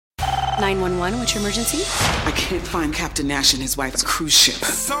911, what's your emergency? I can't find Captain Nash and his wife's cruise ship.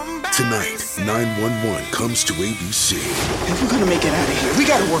 Tonight, 911 comes to ABC. If we're gonna make it out of here, we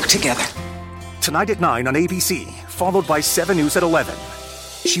gotta work together. Tonight at 9 on ABC, followed by 7 News at 11.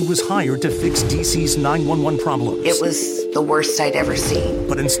 She was hired to fix DC's 911 problems. It was the worst I'd ever seen.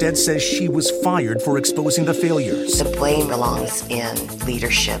 But instead says she was fired for exposing the failures. The blame belongs in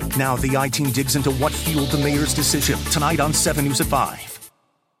leadership. Now the I-Team digs into what fueled the mayor's decision. Tonight on 7 News at 5.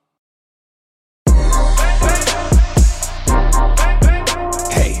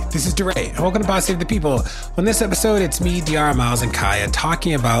 This is DeRay, and welcome to Pod Save the People. On this episode, it's me, DR, Miles, and Kaya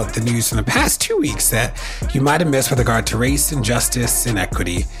talking about the news from the past 2 weeks that you might have missed with regard to race and justice and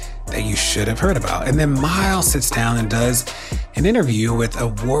equity that you should have heard about. And then Miles sits down and does an interview with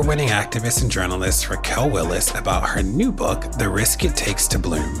award-winning activist and journalist Raquel Willis about her new book, The Risk It Takes to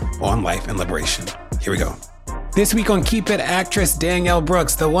Bloom, on life and liberation. Here we go. This week on Keep It, actress Danielle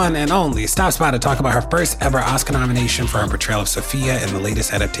Brooks, the one and only, stops by to talk about her first ever Oscar nomination for her portrayal of Sophia in the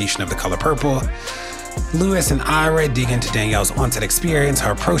latest adaptation of The Color Purple. Lewis and Ira dig into Danielle's on-set experience,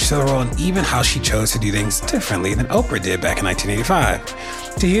 her approach to the role, and even how she chose to do things differently than Oprah did back in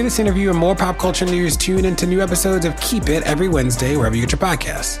 1985. To hear this interview and more pop culture news, tune into new episodes of Keep It every Wednesday, wherever you get your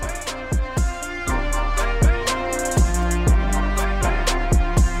podcasts.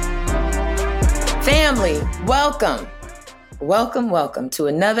 Family, welcome to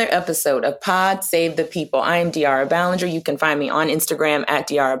another episode of Pod Save the People. I am De'Ara Ballinger. You can find me on Instagram at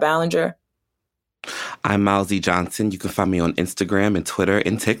De'Ara Ballinger. I'm Miles E. Johnson. You can find me on Instagram and Twitter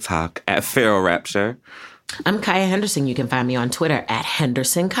and TikTok at Pharaoh Rapture. I'm Kaya Henderson. You can find me on Twitter at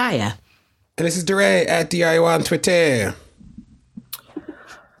Henderson Kaya. And this is DeRay at DIY on Twitter.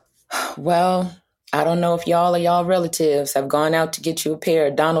 Well, I don't know if y'all or y'all relatives have gone out to get you a pair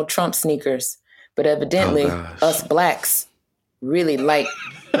of Donald Trump sneakers. But evidently, us blacks really like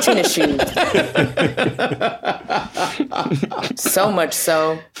tennis shoes. So much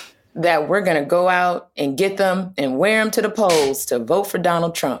so that we're going to go out and get them and wear them to the polls to vote for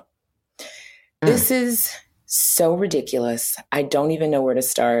Donald Trump. This is so ridiculous. I don't even know where to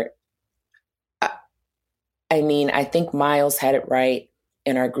start. I mean, I think Miles had it right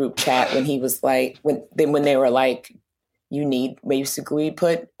in our group chat when he was like, when they were like, you need basically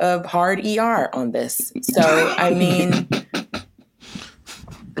put a hard ER on this. So, I mean,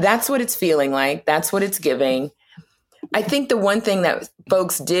 that's what it's feeling like. That's what it's giving. I think the one thing that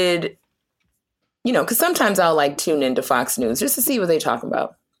folks did, you know, because sometimes I'll like tune into Fox News just to see what they're talking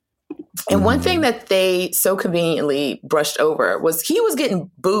about. And one thing that they so conveniently brushed over was he was getting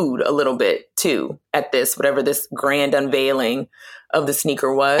booed a little bit too at this, whatever this grand unveiling of the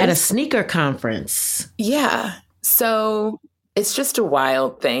sneaker was. At a sneaker conference. Yeah. So it's just a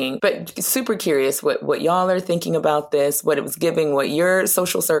wild thing, but super curious what y'all are thinking about this, what it was giving, what your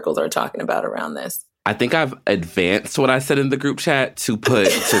social circles are talking about around this. I think I've advanced what I said in the group chat to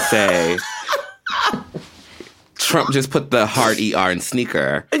say Trump just put the hard ER in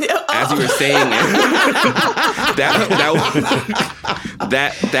sneaker. As you were saying,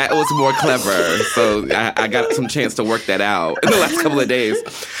 that was more clever. So I got some chance to work that out in the last couple of days.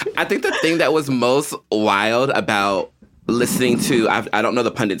 I think the thing that was most wild about listening to, I don't know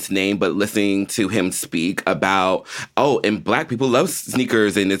the pundit's name, but listening to him speak about, and black people love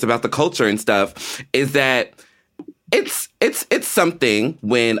sneakers and it's about the culture and stuff, is that it's something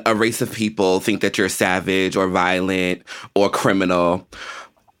when a race of people think that you're savage or violent or criminal.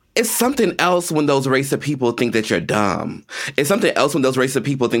 It's something else when those race of people think that you're dumb. It's something else when those race of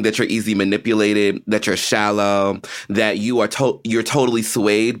people think that you're easily manipulated, that you're shallow, that you're totally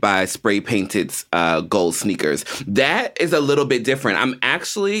swayed by spray-painted gold sneakers. That is a little bit different. I'm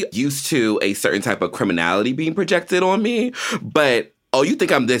actually used to a certain type of criminality being projected on me, but you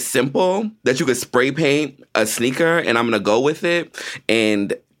think I'm this simple that you could spray paint a sneaker and I'm going to go with it?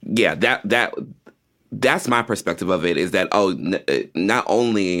 And yeah, that's my perspective of it, is that, not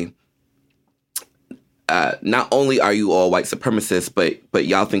only are you all white supremacists, but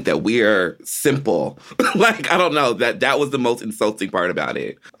y'all think that we're simple. Like, I don't know, that was the most insulting part about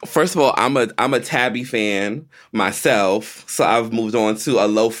it. First of all, I'm a Tabby fan myself, so I've moved on to a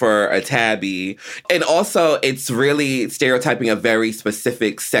loafer, a Tabby. And also, it's really stereotyping a very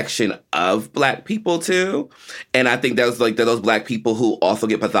specific section of black people, too. And I think those black people who also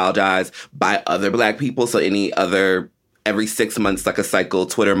get pathologized by other black people. So every 6 months, like a cycle,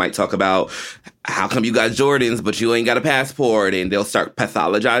 Twitter might talk about, how come you got Jordans, but you ain't got a passport? And they'll start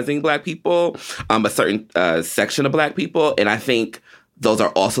pathologizing black people, a certain section of black people. And I think those are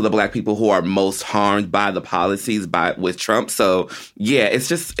also the black people who are most harmed by the policies with Trump. So yeah, it's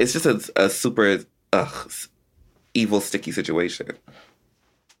just a super evil, sticky situation.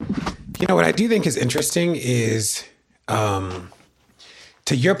 You know, what I do think is interesting is,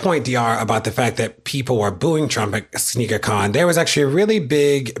 to your point, DR, about the fact that people were booing Trump at SneakerCon, there was actually a really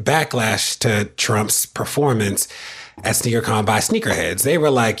big backlash to Trump's performance at SneakerCon by sneakerheads. They were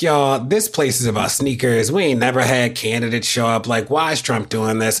like, y'all, this place is about sneakers. We ain't never had candidates show up. Like, why is Trump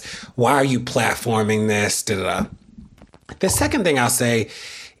doing this? Why are you platforming this? Da-da-da. The second thing I'll say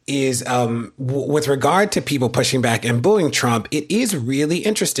is with regard to people pushing back and booing Trump, it is really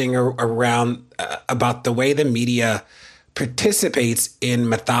interesting around about the way the media participates in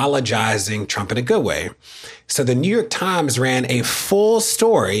mythologizing Trump in a good way. So the New York Times ran a full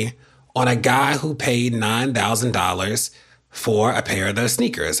story on a guy who paid $9,000 for a pair of those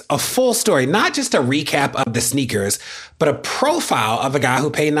sneakers. A full story, not just a recap of the sneakers, but a profile of a guy who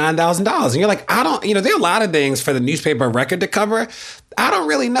paid $9,000. And you're like, there are a lot of things for the newspaper record to cover. I don't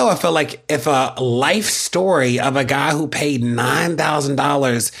really know if a life story of a guy who paid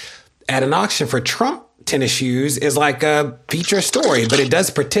 $9,000 at an auction for Trump tennis shoes is like a feature story, but it does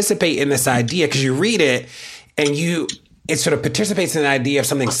participate in this idea because you read it and it sort of participates in the idea of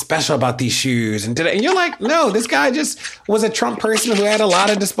something special about these shoes. And you're like, no, this guy just was a Trump person who had a lot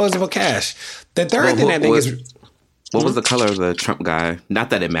of disposable cash. The third thing I think is... What was the color of the Trump guy?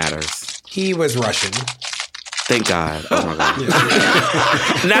 Not that it matters. He was Russian. Thank God. Oh, my God.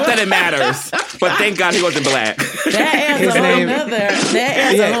 Not that it matters, but thank God he wasn't black. That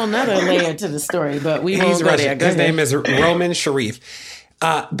adds a whole nother layer to the story, but we won't go there. His name is Roman Sharif.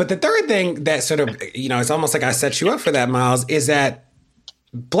 But the third thing that sort of, it's almost like I set you up for that, Miles, is that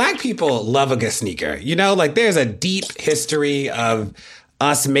Black people love a good sneaker. There's a deep history of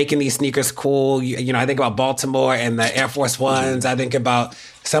us making these sneakers cool. I think about Baltimore and the Air Force Ones. I think about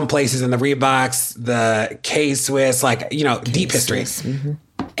some places in the Reeboks, the K-Swiss, deep history. Mm-hmm.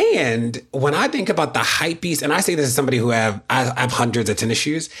 And when I think about the hype piece, and I say this as somebody who I have hundreds of tennis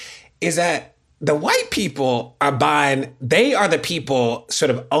shoes, is that the white people are buying, they are the people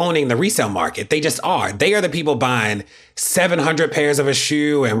sort of owning the resale market. They just are. They are the people buying 700 pairs of a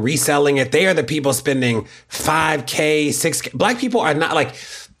shoe and reselling it. They are the people spending $5K, $6K. Black people are not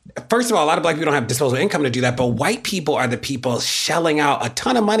first of all, a lot of Black people don't have disposable income to do that, but white people are the people shelling out a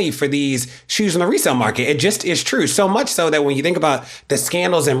ton of money for these shoes in the resale market. It just is true. So much so that when you think about the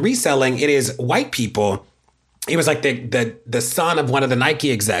scandals in reselling, it is white people. He was like the son of one of the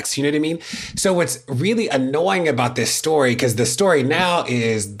Nike execs. You know what I mean? So what's really annoying about this story, because the story now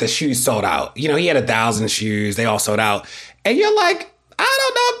is the shoes sold out. He had 1,000 shoes. They all sold out. And you're like, I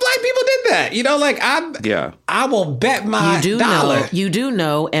don't know if Black people did that. I will bet my dollar. You do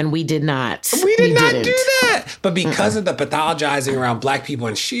know, and we did not. We didn't do that. But because of the pathologizing around Black people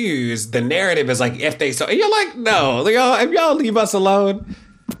and shoes, the narrative is like, if they so, and you're like, no, if y'all leave us alone.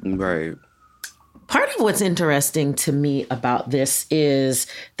 Right. Part of what's interesting to me about this is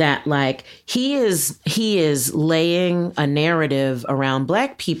that he is laying a narrative around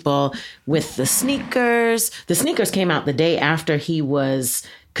Black people with the sneakers. The sneakers came out the day after he was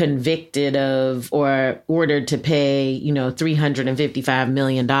convicted of or ordered to pay, $355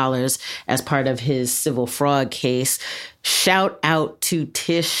 million as part of his civil fraud case. Shout out to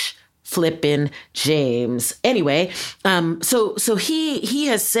Tish flippin' James. Anyway, so he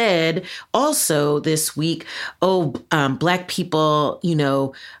has said also this week, Black people,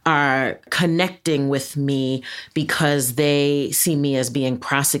 are connecting with me because they see me as being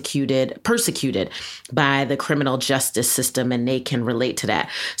persecuted by the criminal justice system, and they can relate to that.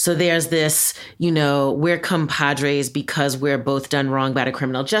 So there's this, we're compadres because we're both done wrong by the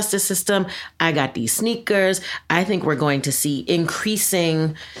criminal justice system. I got these sneakers. I think we're going to see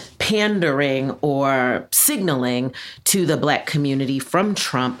increasing pandering or signaling to the Black community from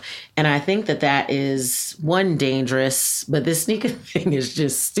Trump. And I think that is one, dangerous, but this sneaker thing is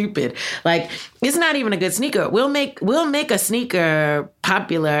just stupid. It's not even a good sneaker. We'll make a sneaker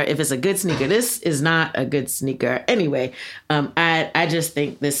popular if it's a good sneaker. This is not a good sneaker. Anyway, I just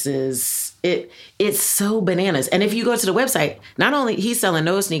think this is it. It's so bananas. And if you go to the website, not only he's selling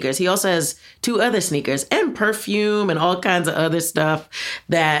those sneakers, he also has 2 other sneakers and perfume and all kinds of other stuff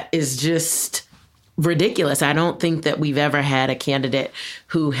that is just ridiculous. I don't think that we've ever had a candidate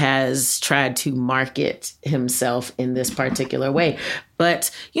who has tried to market himself in this particular way. But,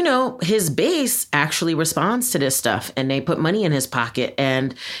 his base actually responds to this stuff and they put money in his pocket.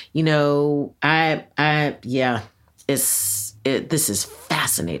 And, this is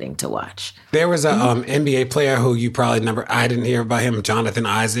fascinating to watch. There was a NBA player who you probably I didn't hear about him, Jonathan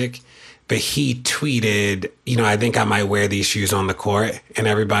Isaac. But he tweeted, I think I might wear these shoes on the court. And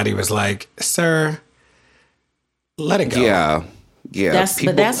everybody was like, sir, let it go. Yeah,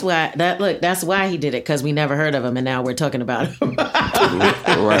 that's why he did it, because we never heard of him, and now we're talking about him.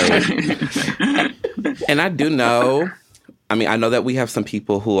 Right. And I do know. I mean, I know that we have some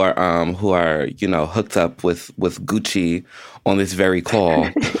people who are hooked up with Gucci on this very call. Wow.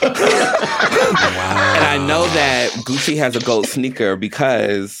 And I know that Gucci has a gold sneaker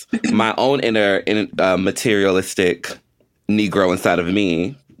because my own inner materialistic Negro inside of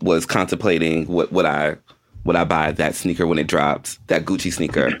me was contemplating would I buy that sneaker when it drops, that Gucci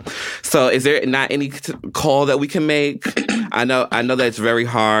sneaker. So is there not any call that we can make? I know that it's very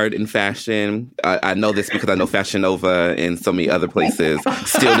hard in fashion. I know this because I know Fashion Nova and so many other places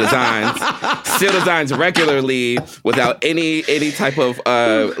steal designs regularly without any type of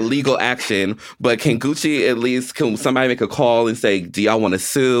legal action. But can somebody make a call and say, do y'all want to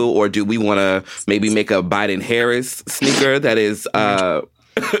sue, or do we want to maybe make a Biden-Harris sneaker that is...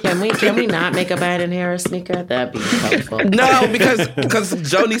 Can we not make a Biden-Harris sneaker? That'd be helpful. No, because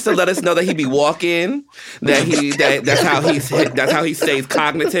Joe needs to let us know that he be walking, that's how he stays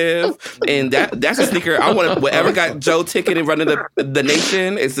cognitive, and that's a sneaker I want. Whatever got Joe ticket and running the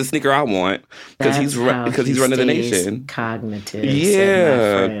nation is the sneaker I want because he's running the nation. Cognitive,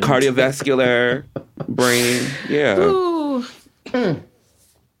 yeah, cardiovascular, brain, yeah. Ooh. We're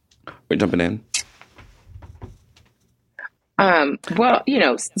jumping in. Well,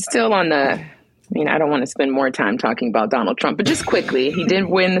 still on I don't want to spend more time talking about Donald Trump, but just quickly, he did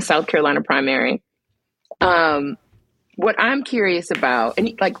win the South Carolina primary. What I'm curious about, and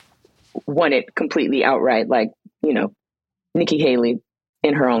he won it completely outright, Nikki Haley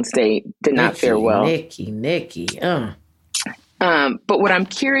in her own state did not fare well. Nikki. But what I'm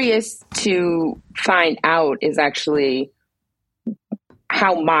curious to find out is actually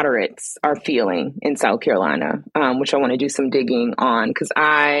how moderates are feeling in South Carolina, which I want to do some digging on, because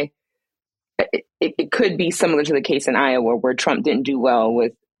it could be similar to the case in Iowa where Trump didn't do well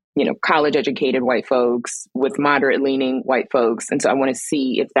with, college educated white folks, with moderate leaning white folks. And so I want to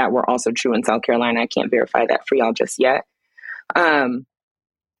see if that were also true in South Carolina. I can't verify that for y'all just yet. But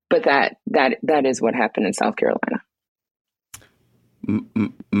that is what happened in South Carolina.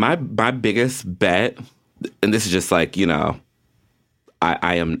 My biggest bet, and this is just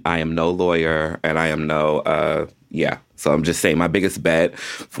I am no lawyer, and I am no So I'm just saying my biggest bet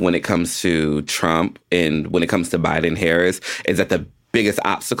when it comes to Trump and when it comes to Biden-Harris is that the biggest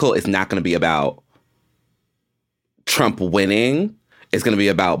obstacle is not going to be about Trump winning. It's going to be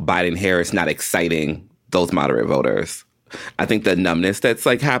about Biden-Harris not exciting those moderate voters. I think the numbness that's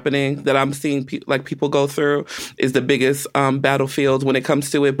happening that I'm seeing people go through is the biggest battlefield when it comes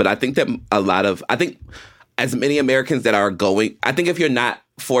to it. But I think that as many Americans that are going, I think if you're not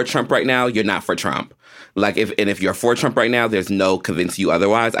for Trump right now, you're not for Trump. If you're for Trump right now, there's no convincing you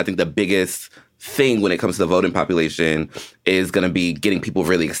otherwise. I think the biggest thing when it comes to the voting population is going to be getting people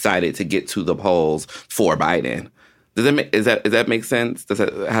really excited to get to the polls for Biden. Does that make sense?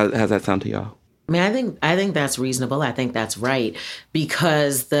 How does that sound to y'all? I mean, I think that's reasonable. I think that's right,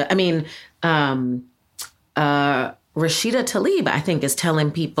 because Rashida Tlaib, I think, is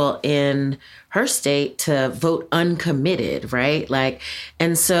telling people in her state to vote uncommitted, right?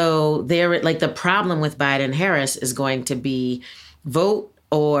 And so the problem with Biden-Harris is going to be vote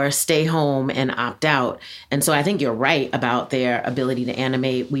or stay home and opt out. And so I think you're right about their ability to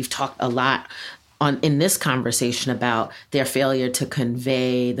animate. We've talked a lot in this conversation about their failure to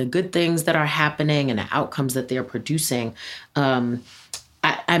convey the good things that are happening and the outcomes that they're producing.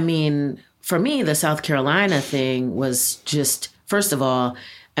 I mean, for me, the South Carolina thing was just, first of all,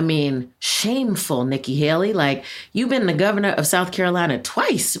 shameful, Nikki Haley. You've been the governor of South Carolina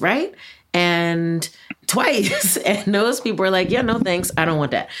twice, right? And twice. And those people are like, yeah, no, thanks. I don't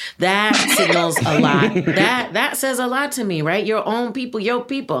want that. That signals a lot. That says a lot to me, right? Your own people, your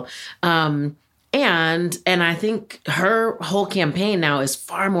people. And I think her whole campaign now is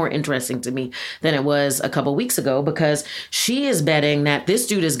far more interesting to me than it was a couple weeks ago, because she is betting that this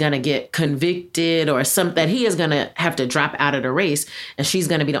dude is going to get convicted or that he is going to have to drop out of the race, and she's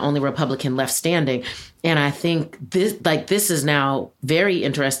going to be the only Republican left standing. And I think this is now very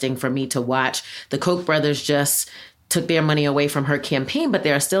interesting for me to watch. The Koch brothers just took their money away from her campaign, but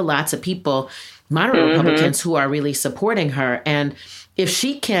there are still lots of people, moderate Republicans, who are really supporting her. And if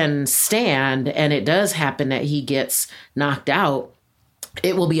she can stand, and it does happen that he gets knocked out,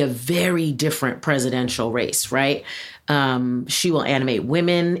 it will be a very different presidential race, right? She will animate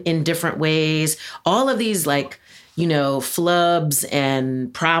women in different ways. All of these flubs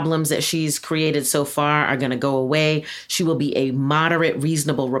and problems that she's created so far are going to go away. She will be a moderate,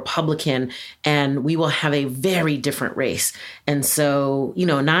 reasonable Republican, and we will have a very different race. And so,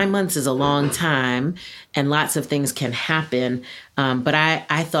 9 months is a long time, and lots of things can happen. But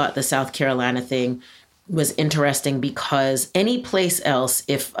I thought the South Carolina thing was interesting because any place else,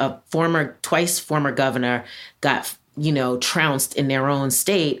 if a twice former governor got, trounced in their own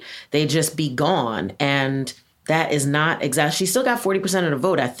state, they'd just be gone. And that is not exactly, she still got 40% of the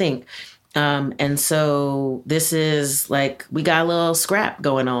vote, I think. And so this is like, we got a little scrap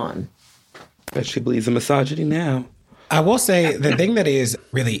going on. But she believes in misogyny now. I will say the thing that is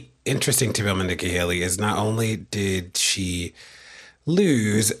really interesting to Nikki Haley is not only did she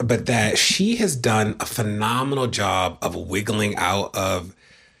lose, but that she has done a phenomenal job of wiggling out of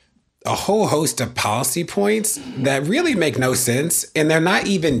a whole host of policy points that really make no sense. And they're not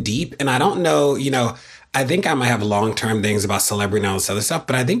even deep. And I don't know, I think I might have long-term things about celebrity and all this other stuff,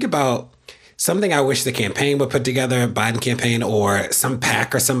 but I think about something I wish the campaign would put together, Biden campaign, or some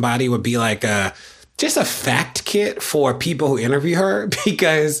PAC or somebody would be like just a fact kit for people who interview her.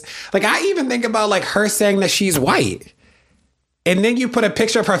 Because I even think about her saying that she's white. And then you put a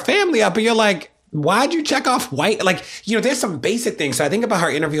picture of her family up and you're like, why'd you check off white? There's some basic things. So I think about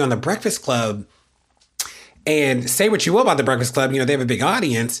her interview on The Breakfast Club, and say what you will about The Breakfast Club, they have a big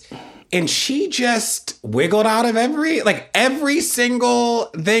audience. And she just wiggled out of every single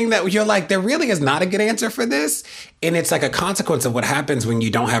thing that you're like, there really is not a good answer for this. And it's like a consequence of what happens when you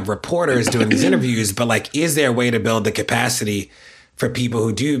don't have reporters doing these interviews. But is there a way to build the capacity for people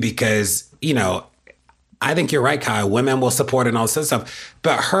who do? Because, I think you're right, Kyle. Women will support and all this stuff.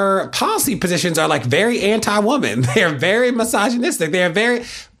 But her policy positions are very anti-woman. They're very misogynistic.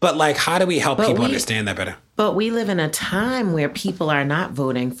 But how do we help people understand that better? But we live in a time where people are not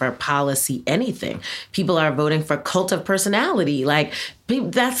voting for policy anything. People are voting for cult of personality.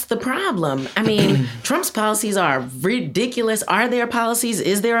 That's the problem. I mean, Trump's policies are ridiculous. Are there policies?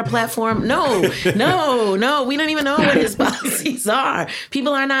 Is there a platform? No. We don't even know what his policies are.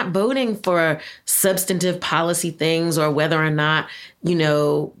 People are not voting for substantive policy things or whether or not,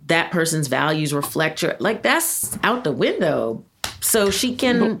 that person's values reflect your, that's out the window. So she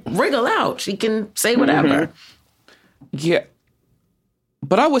can wriggle out. She can say whatever. Yeah.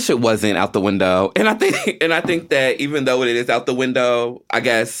 But I wish it wasn't out the window. And I think that even though it is out the window, I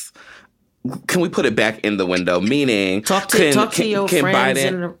guess, can we put it back in the window? Meaning, talk to your friends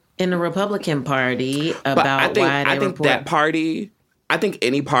in the Republican Party about why they report. I think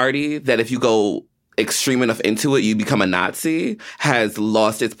any party that if you go extreme enough into it, you become a Nazi, has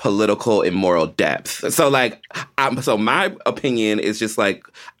lost its political and moral depth. So so my opinion is just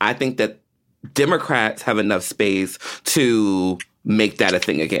I think that Democrats have enough space to make that a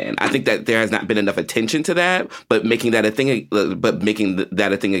thing again. I think that there has not been enough attention to that, but making that a thing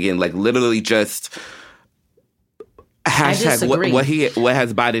again, literally just hashtag what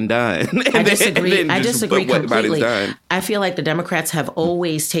has Biden done? I disagree completely. I feel like the Democrats have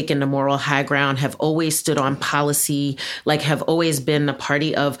always taken the moral high ground, have always stood on policy, have always been the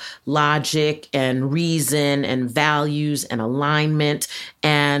party of logic and reason and values and alignment.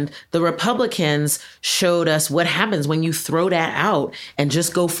 And the Republicans showed us what happens when you throw that out and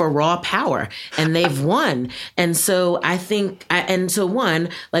just go for raw power. And they've won. And so I think, I think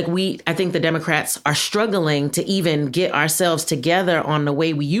the Democrats are struggling to even get ourselves together on the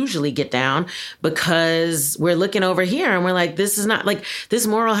way we usually get down, because we're looking over here and we're like, this is not this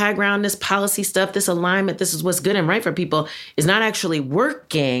moral high ground, this policy stuff, this alignment, this is what's good and right for people is not actually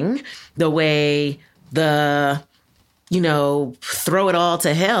working the way the throw it all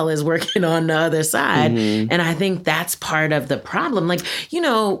to hell is working on the other side. Mm-hmm. And I think that's part of the problem.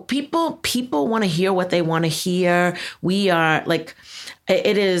 People want to hear what they want to hear. We are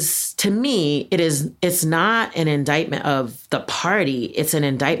it is, to me, it's not an indictment of the party. It's an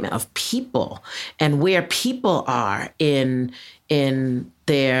indictment of people and where people are in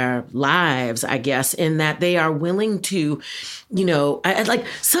their lives, I guess, in that they are willing to, I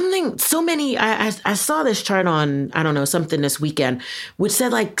saw this chart on, I don't know, something this weekend, which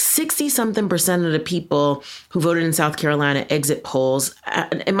said 60-something% of the people who voted in South Carolina exit polls,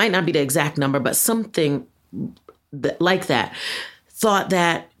 it might not be the exact number, but something like that, thought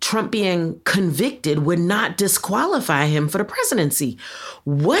that Trump being convicted would not disqualify him for the presidency.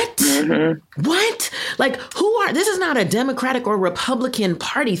 What? Mm-hmm. What? This is not a Democratic or Republican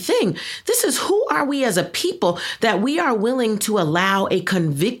Party thing. This is who are we as a people that we are willing to allow a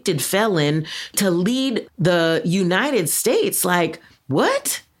convicted felon to lead the United States?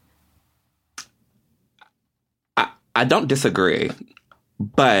 What? I don't disagree.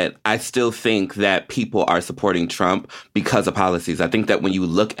 But I still think that people are supporting Trump because of policies. I think that when you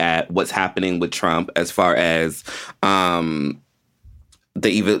look at what's happening with Trump as far as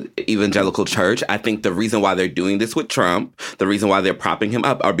the evangelical church, I think the reason why they're doing this with Trump, the reason why they're propping him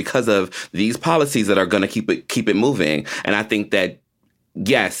up are because of these policies that are going to keep it moving. And I think that,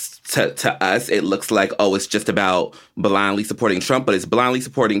 yes, to us, it looks like, oh, it's just about blindly supporting Trump, but it's blindly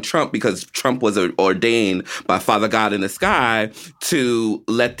supporting Trump because Trump was ordained by Father God in the sky to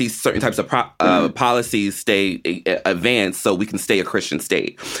let these certain types of policies stay advanced so we can stay a Christian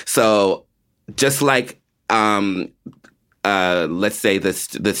state. So just like, let's say the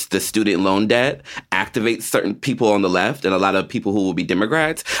student loan debt activates certain people on the left and a lot of people who will be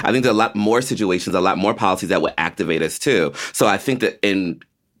Democrats, I think there are a lot more situations, a lot more policies that would activate us too. So I think that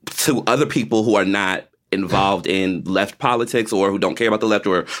to other people who are not involved in left politics or who don't care about the left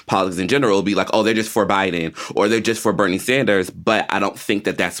or politics in general, it'll be like, oh, they're just for Biden or they're just for Bernie Sanders. But I don't think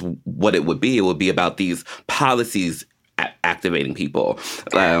that that's what it would be. It would be about these policies activating people.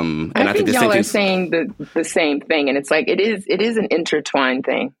 And I think y'all are saying the same thing. And it's like, it is an intertwined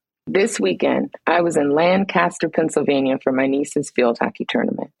thing. This weekend, I was in Lancaster, Pennsylvania for my niece's field hockey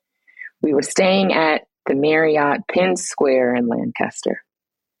tournament. We were staying at the Marriott Penn Square in Lancaster.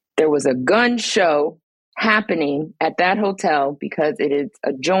 There was a gun show happening at that hotel because it is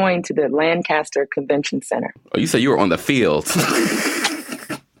adjoined to the Lancaster Convention Center. Oh, you said you were on the field.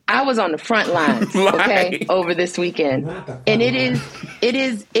 I was on the front lines, okay, over this weekend. And it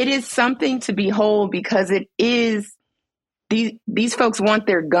is something to behold because it is, these folks want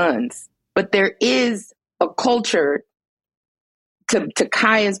their guns, but there is a culture to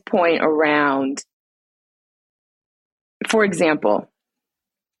Kaya's point around, for example,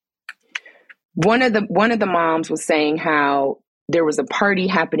 one of the moms was saying how there was a party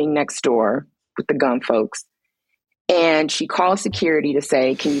happening next door with the gun folks. And she called security to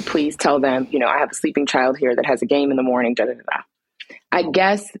say, can you please tell them, I have a sleeping child here that has a game in the morning, da, da, da, da. I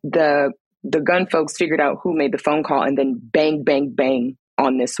guess the gun folks figured out who made the phone call and then bang, bang, bang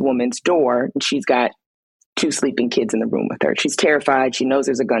on this woman's door. And she's got 2 sleeping kids in the room with her. She's terrified. She knows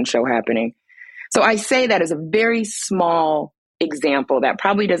there's a gun show happening. So I say that as a very small example that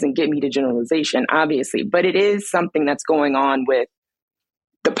probably doesn't get me to generalization, obviously, but it is something that's going on with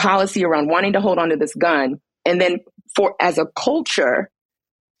the policy around wanting to hold on to this gun. And then as a culture,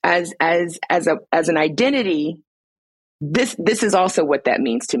 as an identity, this is also what that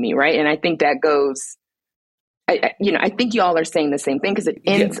means to me, right? And I think that goes, I think y'all are saying the same thing because it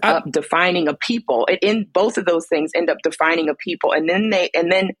ends up defining a people. Both of those things end up defining a people, and then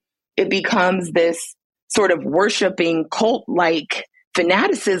it becomes this sort of worshiping cult-like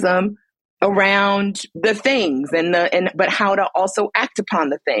fanaticism around the things but how to also act upon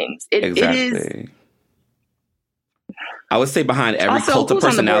the things. Exactly. It is. I would say behind every also, cult of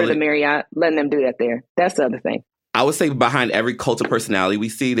personality. On the board of the Marriott, letting them do that there. That's the other thing. I would say behind every cult of personality we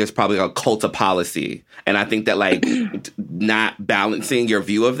see, there's probably a cult of policy. And I think that not balancing your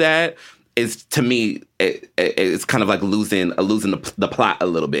view of that is, to me, it's kind of like losing the plot a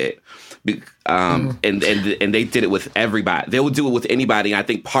little bit. And they did it with everybody. They will do it with anybody. And I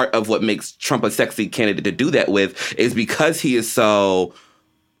think part of what makes Trump a sexy candidate to do that with is because he is so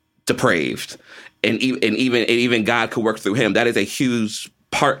depraved. And even God could work through him. That is a huge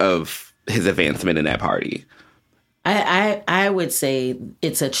part of his advancement in that party. I would say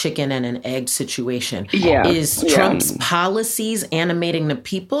it's a chicken and an egg situation. Yeah. Is Trump's policies animating the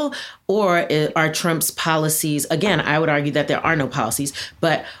people, or are Trump's policies, again, I would argue that there are no policies,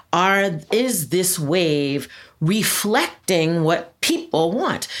 but is this wave reflecting what people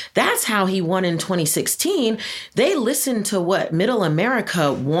want? That's how he won in 2016. They listened to what middle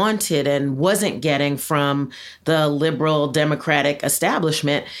America wanted and wasn't getting from the liberal Democratic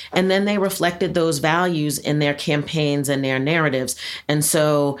establishment. And then they reflected those values in their campaigns and their narratives. And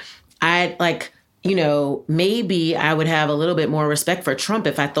so maybe I would have a little bit more respect for Trump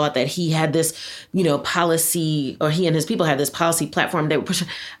if I thought that he had this, policy, or he and his people had this policy platform they were pushing.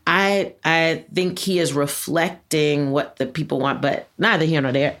 I think he is reflecting what the people want, but neither here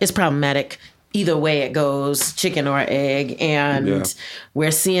nor there. It's problematic. Either way it goes, chicken or egg. And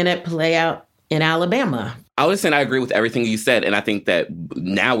we're seeing it play out in Alabama. I was saying I agree with everything you said. And I think that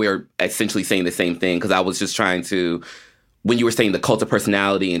now we're essentially saying the same thing, because I was just trying to, when you were saying the cult of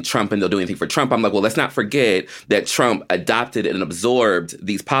personality and Trump and they'll do anything for Trump, I'm like, well, let's not forget that Trump adopted and absorbed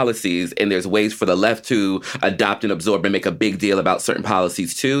these policies. And there's ways for the left to adopt and absorb and make a big deal about certain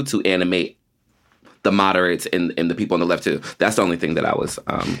policies, too, to animate the moderates and the people on the left, too. That's the only thing that I was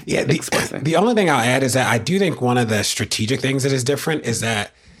expressing. The only thing I'll add is that I do think one of the strategic things that is different is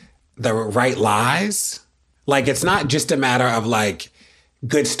that the right lies, it's not just a matter of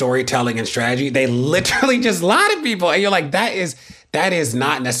good storytelling and strategy, they literally just lie to people. And you're like, that is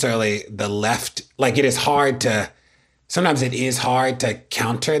not necessarily the left. Like, it is hard to, sometimes it is hard to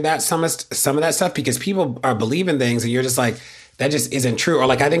counter that some of that stuff because people are believing things and you're just like, that just isn't true. Or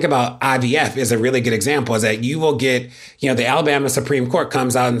like, I think about IVF is a really good example, is that you will get, the Alabama Supreme Court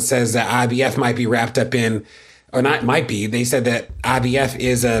comes out and says that IVF might be wrapped up in, or not might be, they said that IVF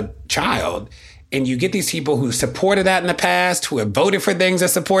is a child. And you get these people who supported that in the past, who have voted for things that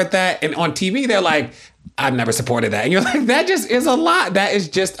support that. And on TV, they're like, I've never supported that. And you're like, that just is a lot. That is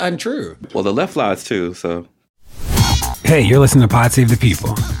just untrue. Well, the left lies too, so. Hey, you're listening to Pod Save the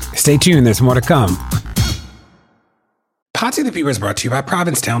People. Stay tuned, there's more to come. Pod Save the People is brought to you by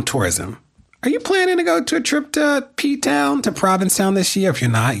Provincetown Tourism. Are you planning to go to a trip to P-Town, to Provincetown this year? If you're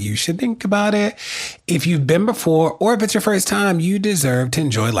not, you should think about it. If you've been before, or if it's your first time, you deserve to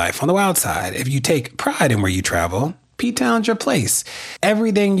enjoy life on the wild side. If you take pride in where you travel, P-Town's your place.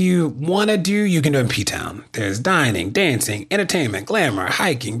 Everything you want to do, you can do in P-Town. There's dining, dancing, entertainment, glamour,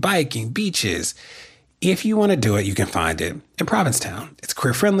 hiking, biking, beaches. If you want to do it, you can find it in Provincetown. It's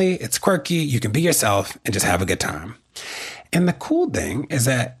queer-friendly, it's quirky, you can be yourself and just have a good time. And the cool thing is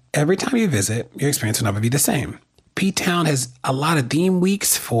that every time you visit, your experience will never be the same. P-Town has a lot of theme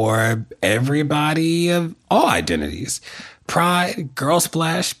weeks for everybody of all identities. Pride, Girl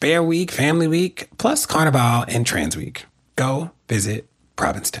Splash, Bear Week, Family Week, plus Carnival and Trans Week. Go visit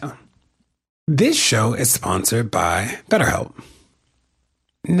Provincetown. This show is sponsored by BetterHelp.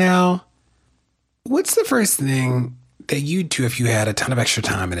 Now, what's the first thing that you'd do if you had a ton of extra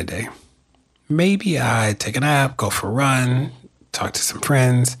time in a day? Maybe I'd take a nap, go for a run, talk to some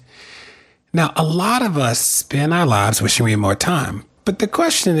friends. Now, a lot of us spend our lives wishing we had more time. But the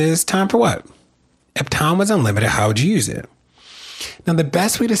question is, time for what? If time was unlimited, how would you use it? Now, the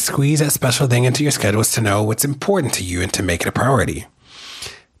best way to squeeze that special thing into your schedule is to know what's important to you and to make it a priority.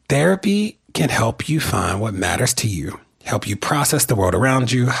 Therapy can help you find what matters to you, help you process the world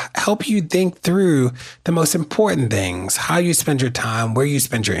around you, help you think through the most important things, how you spend your time, where you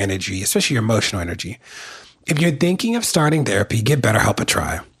spend your energy, especially your emotional energy. If you're thinking of starting therapy, give BetterHelp a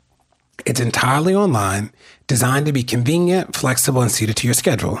try. It's entirely online, designed to be convenient, flexible, and suited to your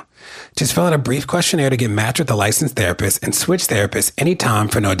schedule. Just fill out a brief questionnaire to get matched with a licensed therapist and switch therapists anytime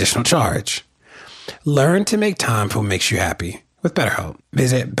for no additional charge. Learn to make time for what makes you happy with BetterHelp.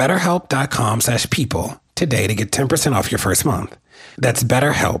 Visit betterhelp.com/people today to get 10% off your first month. That's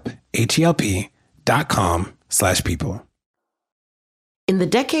BetterHelp, HELP.com/people. In the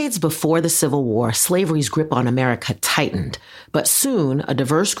decades before the Civil War, slavery's grip on America tightened. But soon, a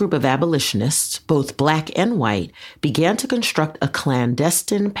diverse group of abolitionists, both black and white, began to construct a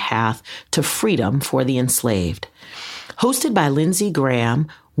clandestine path to freedom for the enslaved. Hosted by Lindsey Graham,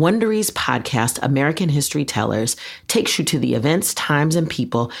 Wondery's podcast, American History Tellers, takes you to the events, times, and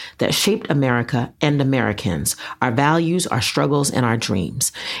people that shaped America and Americans, our values, our struggles, and our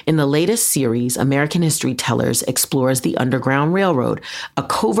dreams. In the latest series, American History Tellers explores the Underground Railroad, a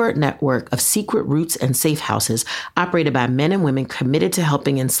covert network of secret routes and safe houses operated by men and women committed to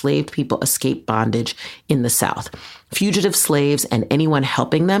helping enslaved people escape bondage in the South. Fugitive slaves and anyone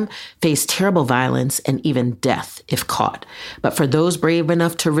helping them face terrible violence and even death if caught. But for those brave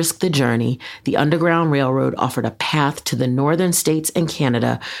enough to risk the journey, the Underground Railroad offered a path to the northern states and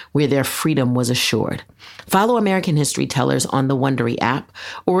Canada where their freedom was assured. Follow American History Tellers on the Wondery app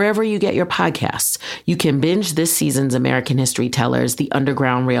or wherever you get your podcasts. You can binge this season's American History Tellers, The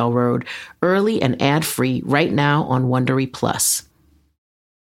Underground Railroad, early and ad-free right now on Wondery Plus.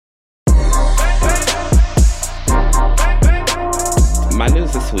 My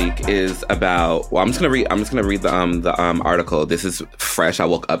news this week is about. Well, I'm just gonna read the article. This is fresh. I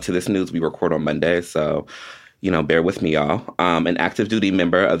woke up to this news. We record on Monday, so bear with me, y'all. An active duty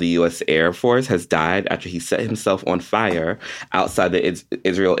member of the U.S. Air Force has died after he set himself on fire outside the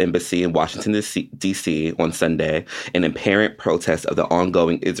Israel embassy in Washington, D.C. on Sunday in apparent protest of the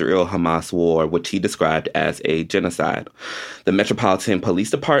ongoing Israel-Hamas war, which he described as a genocide. The Metropolitan Police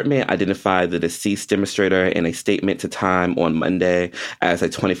Department identified the deceased demonstrator in a statement to Time on Monday as a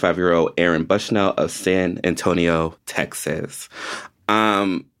 25-year-old Aaron Bushnell of San Antonio, Texas.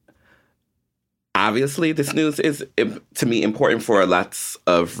 Obviously, this news is, to me, important for lots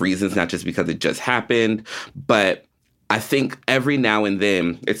of reasons, not just because it just happened, but I think every now and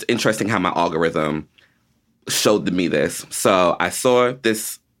then, it's interesting how my algorithm showed me this. So I saw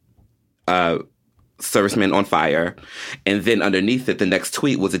this serviceman on fire, and then underneath it, the next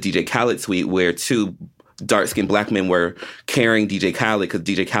tweet was a DJ Khaled tweet where two dark-skinned black men were carrying DJ Khaled because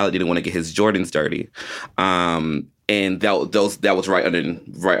DJ Khaled didn't want to get his Jordans dirty. And that was right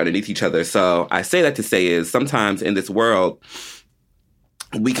underneath each other. So I say that to say is sometimes in this world,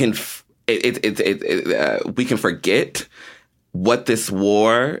 we can we can forget what this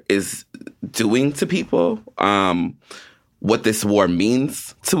war is doing to people, what this war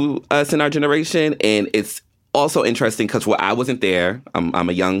means to us in our generation. And it's also interesting because I wasn't there. I'm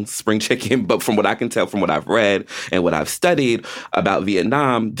a young spring chicken, but from what I can tell, from what I've read and what I've studied about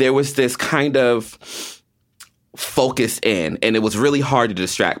Vietnam, there was this kind of focus in, and it was really hard to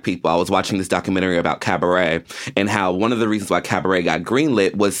distract people. I was watching this documentary about Cabaret and how one of the reasons why Cabaret got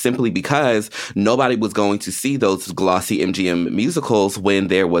greenlit was simply because nobody was going to see those glossy MGM musicals when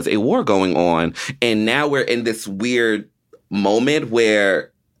there was a war going on. And now we're in this weird moment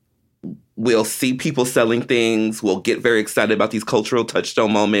where we'll see people selling things. We'll get very excited about these cultural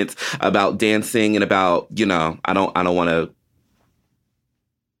touchstone moments, about dancing and about,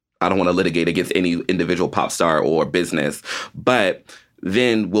 I don't want to litigate against any individual pop star or business, but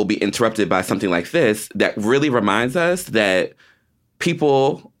then we'll be interrupted by something like this that really reminds us that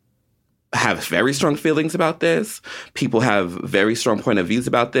people have very strong feelings about this. People have very strong point of views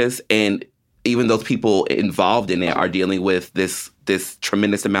about this. And even those people involved in it are dealing with this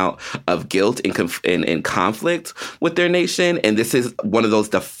tremendous amount of guilt and conflict with their nation. And this is one of those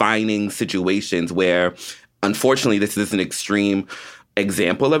defining situations where, unfortunately, this is an extreme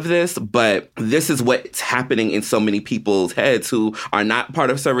example of this, but this is what's happening in so many people's heads who are not part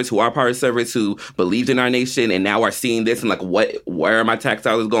of service, who are part of service, who believed in our nation and now are seeing this and like, where are my tax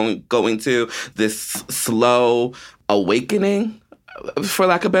dollars going to? This slow awakening, for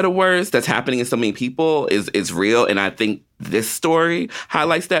lack of better words, that's happening in so many people is real. And I think this story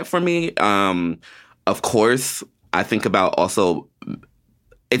highlights that for me. Of course, I think about also,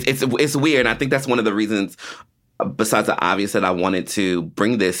 it's weird. And I think that's one of the reasons, besides the obvious, that I wanted to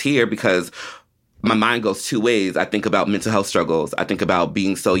bring this here, because my mind goes two ways. I think about mental health struggles. I think about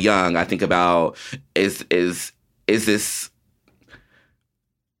being so young. I think about, is it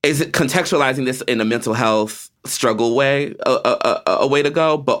contextualizing this in a mental health struggle way, a way to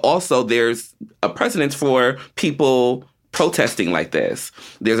go? But also there's a precedence for people protesting like this.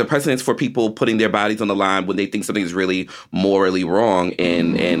 There's a precedence for people putting their bodies on the line when they think something is really morally wrong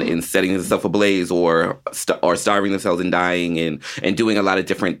and setting themselves ablaze or starving themselves and dying and doing a lot of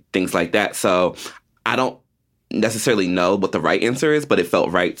different things like that. So I don't necessarily know what the right answer is, but it felt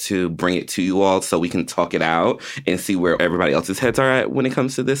right to bring it to you all so we can talk it out and see where everybody else's heads are at when it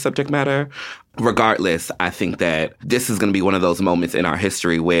comes to this subject matter. Regardless, I think that this is going to be one of those moments in our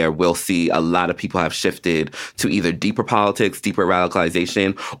history where we'll see a lot of people have shifted to either deeper politics, deeper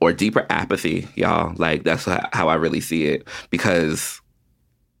radicalization, or deeper apathy, y'all. Like, that's how I really see it, because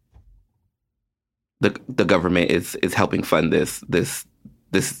the government is helping fund this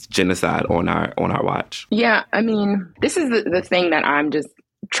genocide on our watch. Yeah, I mean, this is the thing that I'm just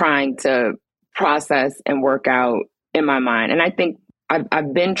trying to process and work out in my mind. And I think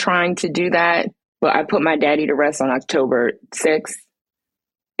I've been trying to do that, but I put my daddy to rest on October 6th,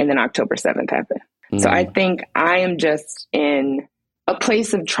 and then October 7th happened. So I think I am just in a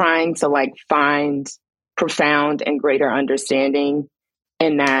place of trying to like find profound and greater understanding,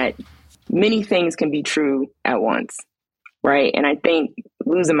 and that many things can be true at once. Right. And I think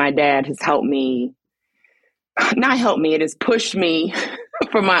losing my dad has it has pushed me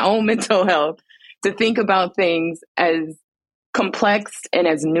for my own mental health to think about things as complex and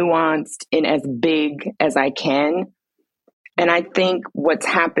as nuanced and as big as I can. And I think what's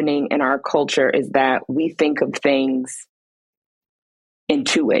happening in our culture is that we think of things in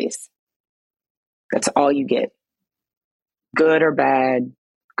two ways. That's all you get. Good or bad,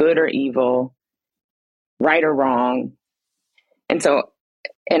 good or evil, right or wrong. And so,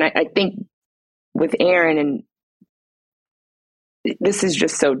 and I think with Aaron, and this is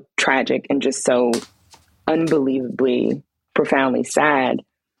just so tragic and just so unbelievably, profoundly sad,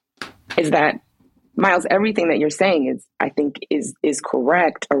 is that, Miles, everything that you're saying I think is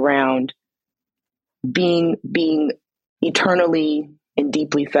correct around being eternally and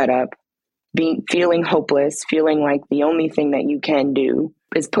deeply fed up, feeling hopeless, feeling like the only thing that you can do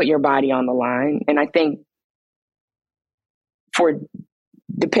is put your body on the line. And I think,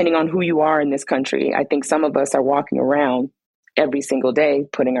 depending on who you are in this country, I think some of us are walking around every single day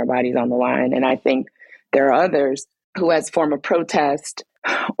putting our bodies on the line. And I think there are others who, as form of protest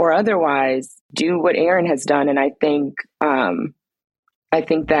or otherwise, do what Aaron has done. And I think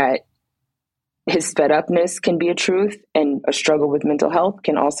that his fed upness can be a truth, and a struggle with mental health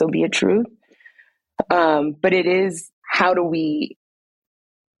can also be a truth. But it is, how do we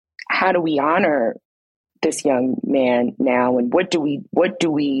honor this young man now, and what do we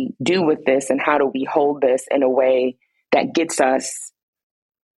do with this, and how do we hold this in a way that gets us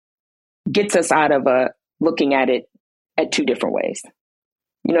out of looking at it at two different ways?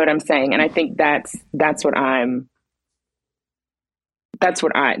 You know what I'm saying? And I think that's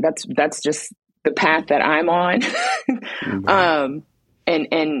just the path that I'm on. And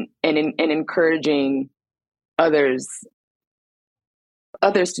encouraging others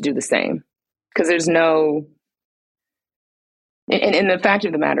to do the same. Because there's no, and the fact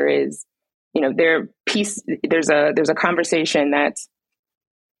of the matter is, there's a conversation that's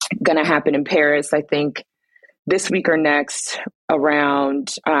going to happen in Paris, I think this week or next,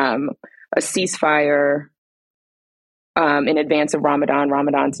 around a ceasefire in advance of Ramadan.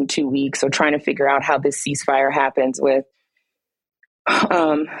 Ramadan's in 2 weeks. So trying to figure out how this ceasefire happens with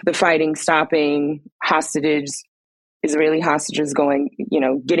the fighting stopping, Israeli hostages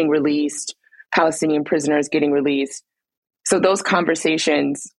getting released, Palestinian prisoners getting released. So those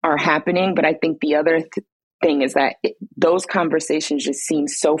conversations are happening. But I think the other thing is that those conversations just seem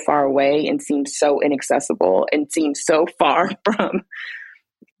so far away and seem so inaccessible and seem so far from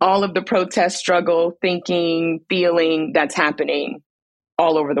all of the protest, struggle, thinking, feeling that's happening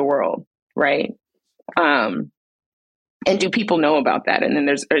all over the world, right? And do people know about that? And then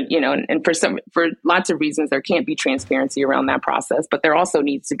there's, and for lots of reasons, there can't be transparency around that process, but there also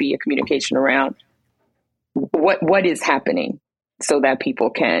needs to be a communication around what is happening so that people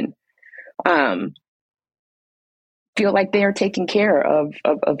can feel like they are taking care of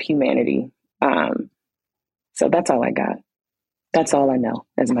humanity. So that's all I got. That's all I know,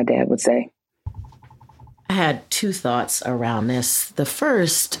 as my dad would say. I had two thoughts around this. The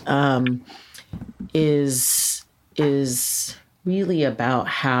first is really about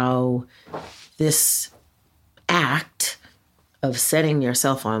how this act of setting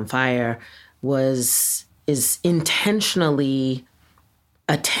yourself on fire is intentionally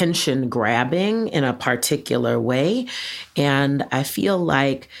attention grabbing in a particular way. And I feel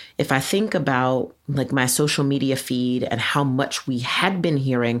like if I think about like my social media feed and how much we had been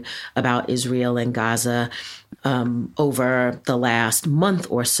hearing about Israel and Gaza over the last month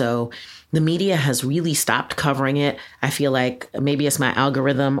or so, the media has really stopped covering it. I feel like maybe it's my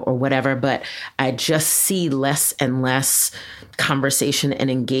algorithm or whatever, but I just see less and less conversation and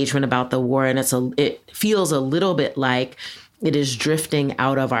engagement about the war. And it feels a little bit like it is drifting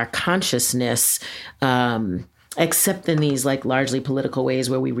out of our consciousness, except in these like largely political ways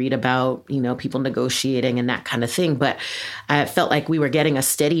where we read about, people negotiating and that kind of thing. But I felt like we were getting a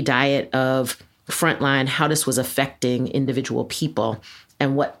steady diet of frontline, how this was affecting individual people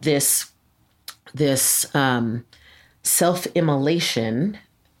and what this self-immolation,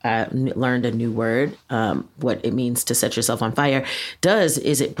 learned a new word, what it means to set yourself on fire, does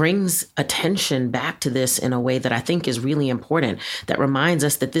is it brings attention back to this in a way that I think is really important, that reminds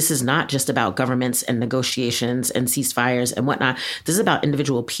us that this is not just about governments and negotiations and ceasefires and whatnot. This is about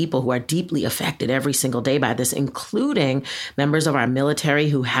individual people who are deeply affected every single day by this, including members of our military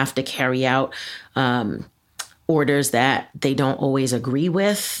who have to carry out orders that they don't always agree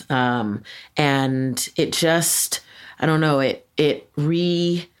with. And it just, I don't know, it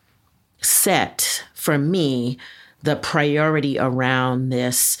reset for me the priority around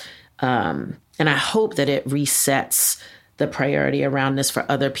this. And I hope that it resets the priority around this for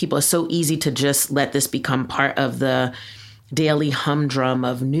other people. It's so easy to just let this become part of the daily humdrum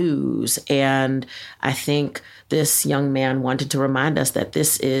of news. And I think this young man wanted to remind us that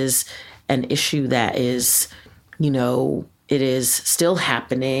this is an issue that is, it is still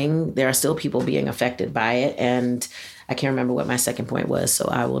happening. There are still people being affected by it. And I can't remember what my second point was, so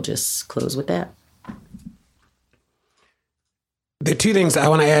I will just close with that. The two things I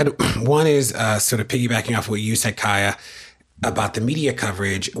want to add, one is sort of piggybacking off what you said, Kaya, about the media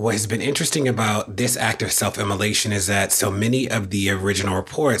coverage. What has been interesting about this act of self-immolation is that so many of the original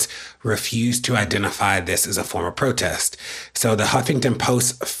reports refuse to identify this as a form of protest. So the Huffington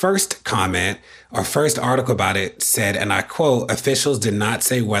Post's first comment or first article about it said, and I quote, "Officials did not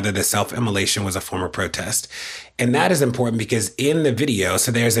say whether the self-immolation was a form of protest." And that is important because in the video,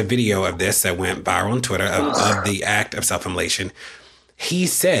 so there's a video of this that went viral on Twitter of the act of self-immolation. He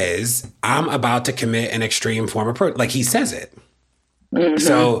says, "I'm about to commit an extreme form of protest." Like he says it. Mm-hmm.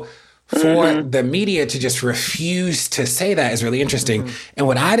 So for the media to just refuse to say that is really interesting. Mm-hmm. And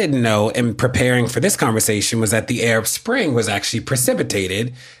what I didn't know in preparing for this conversation was that the Arab Spring was actually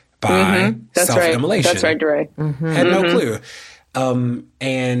precipitated by self-immolation. Right. That's right, Dre. Mm-hmm. Had no clue.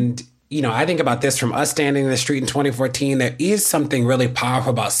 And, I think about this from us standing in the street in 2014. There is something really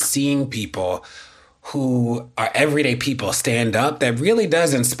powerful about seeing people who are everyday people stand up that really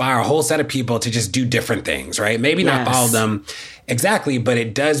does inspire a whole set of people to just do different things, right? Maybe not follow them exactly, but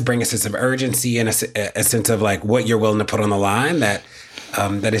it does bring a sense of urgency and a sense of like what you're willing to put on the line that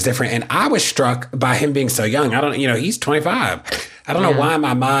is different. And I was struck by him being so young. He's 25. I don't know why in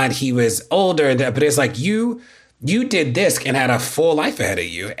my mind he was older, but it's like you did this and had a full life ahead of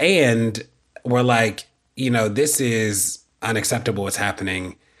you. And we're like, this is unacceptable what's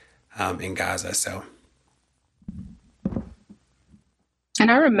happening in Gaza. So.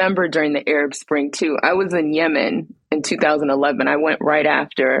 And I remember during the Arab Spring, too, I was in Yemen in 2011. I went right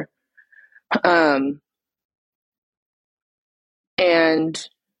after. And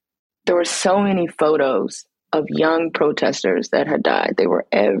there were so many photos of young protesters that had died. They were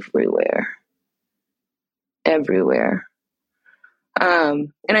everywhere. Everywhere.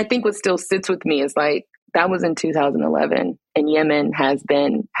 And I think what still sits with me is like, that was in 2011. And Yemen has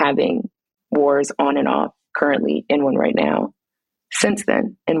been having wars on and off, currently in one right now, since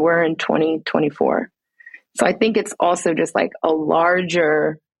then. And we're in 2024. So I think it's also just like a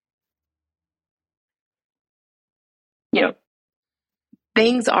larger,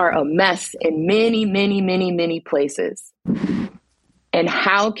 things are a mess in many, many, many, many places. And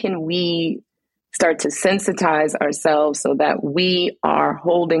how can we start to sensitize ourselves so that we are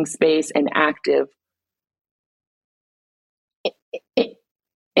holding space and active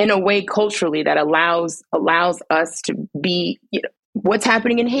in a way culturally that allows us to be, what's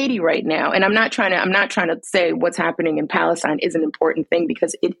happening in Haiti right now. And I'm not trying to say what's happening in Palestine is an important thing,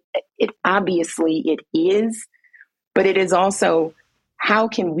 because it obviously it is, but it is also, how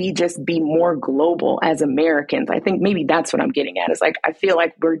can we just be more global as Americans? I think maybe that's what I'm getting at. It's like, I feel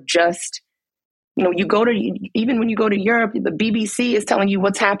like we're just, even when you go to Europe, the BBC is telling you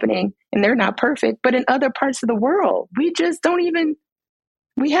what's happening, and they're not perfect, but in other parts of the world, we just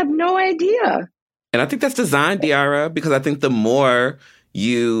we have no idea. And I think that's designed, Diarra, because I think the more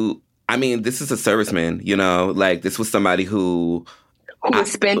this is a serviceman, like this was somebody who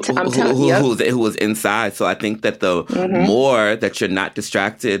was spent, who was inside. So I think that the more that you're not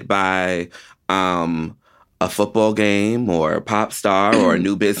distracted by a football game or a pop star or a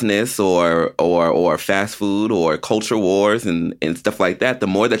new business or fast food or culture wars and stuff like that, the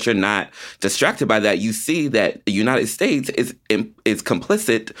more that you're not distracted by that, you see that the United States is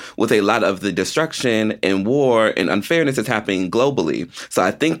complicit with a lot of the destruction and war and unfairness that's happening globally. So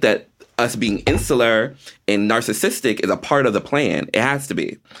I think that us being insular and narcissistic is a part of the plan. It has to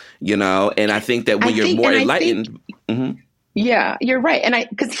be, and I think that when you're more enlightened. Yeah, you're right. And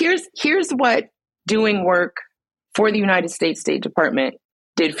because here's what doing work for the United States State Department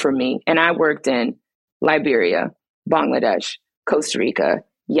did for me. And I worked in Liberia, Bangladesh, Costa Rica,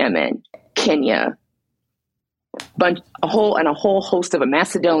 Yemen, Kenya, a whole host of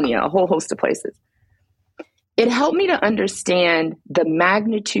Macedonia, a whole host of places. It helped me to understand the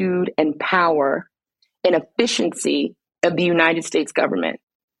magnitude and power and efficiency of the United States government.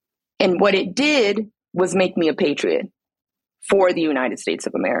 And what it did was make me a patriot for the United States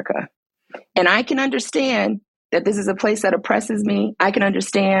of America. And I can understand that this is a place that oppresses me. I can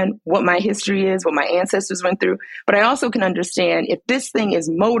understand what my history is, what my ancestors went through. But I also can understand if this thing is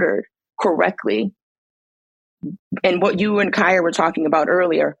motored correctly, and what you and Kaya were talking about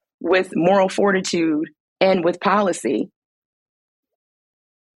earlier, with moral fortitude and with policy,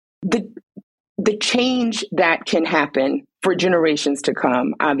 the change that can happen for generations to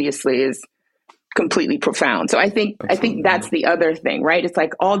come, obviously, is completely profound. So I think that's the other thing, right? It's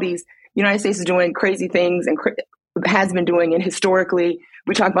like all these, United States is doing crazy things and has been doing, and historically,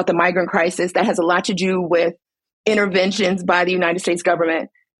 we talk about the migrant crisis that has a lot to do with interventions by the United States government.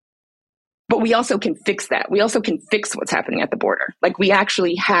 But we also can fix that. We also can fix what's happening at the border. Like, we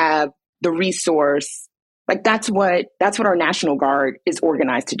actually have the resource. Like, that's what our National Guard is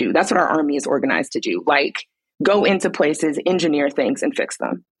organized to do. That's what our Army is organized to do. Like, go into places, engineer things, and fix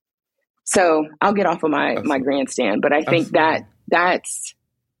them. So I'll get off of my grandstand, but I think that's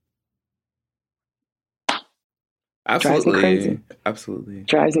absolutely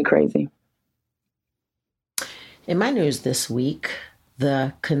drives me crazy. In my news this week,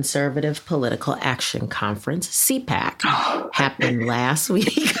 the Conservative Political Action Conference, CPAC, happened last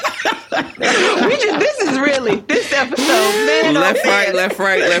week. This is really this episode, man. Left,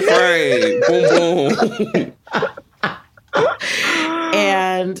 right. Boom, boom.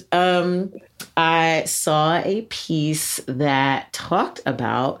 And I saw a piece that talked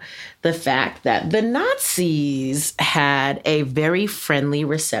about the fact that the Nazis had a very friendly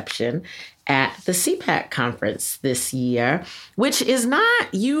reception at the CPAC conference this year, which is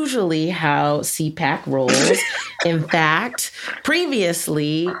not usually how CPAC rolls. In fact,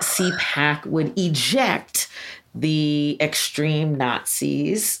 previously, CPAC would eject the extreme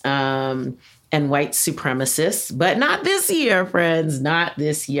Nazis and white supremacists, but not this year, friends, not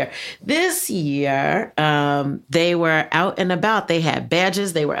this year. This year, they were out and about. They had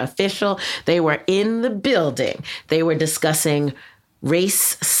badges. They were official. They were in the building. They were discussing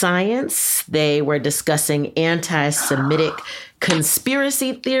race science. They were discussing anti-Semitic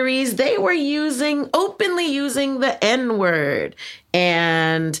conspiracy theories. They were openly using the N-word.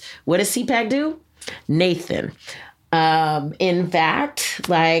 And what does CPAC do? Nathan. In fact,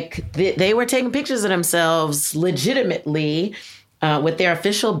 they were taking pictures of themselves legitimately with their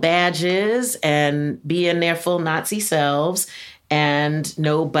official badges and being their full Nazi selves, and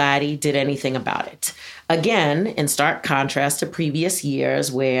nobody did anything about it. Again, in stark contrast to previous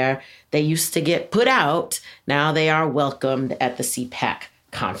years where they used to get put out, now they are welcomed at the CPAC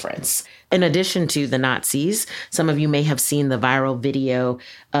conference. In addition to the Nazis, some of you may have seen the viral video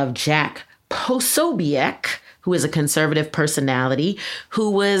of Jack Posobiec, who is a conservative personality,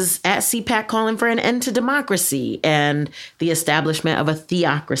 who was at CPAC calling for an end to democracy and the establishment of a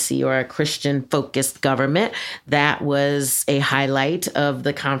theocracy or a Christian-focused government. That was a highlight of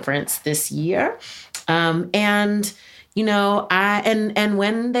the conference this year. And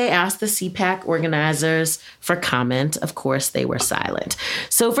when they asked the CPAC organizers for comment, of course, they were silent.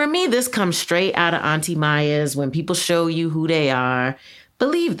 So for me, this comes straight out of Auntie Maya's. When people show you who they are,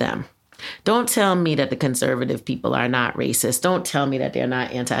 believe them. Don't tell me that the conservative people are not racist. Don't tell me that they're not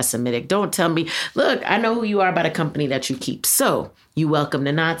anti-Semitic. Don't tell me, look, I know who you are by the company that you keep. So you welcome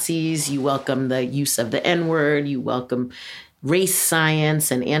the Nazis. You welcome the use of the N-word. You welcome race science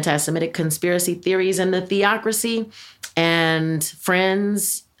and anti-Semitic conspiracy theories and the theocracy. And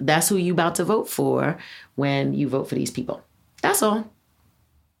friends, that's who you about to vote for when you vote for these people. That's all.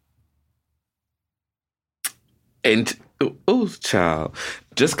 And child,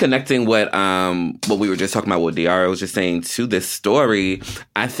 just connecting what we were just talking about, what Diara was just saying to this story,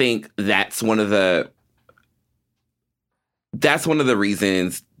 I think that's one of the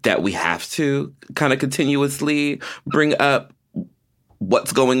reasons that we have to kind of continuously bring up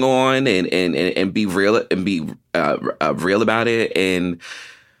what's going on and be real and be real about it. And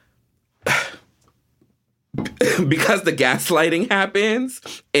because the gaslighting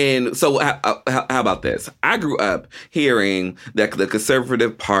happens. And so how about this? I grew up hearing that the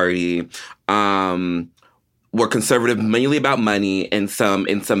Conservative Party were conservative mainly about money and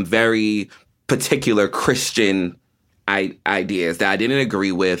some very particular Christian ideas that I didn't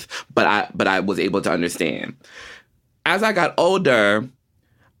agree with, but I was able to understand. As I got older,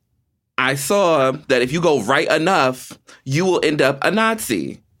 I saw that if you go right enough, you will end up a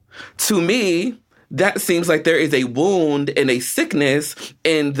Nazi. To me, that seems like there is a wound and a sickness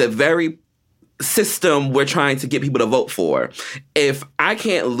in the very system we're trying to get people to vote for. If I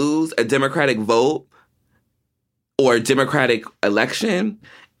can't lose a Democratic vote or a Democratic election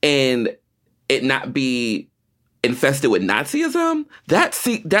and it not be infested with Nazism, that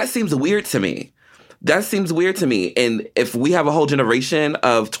seems weird to me. That seems weird to me. And if we have a whole generation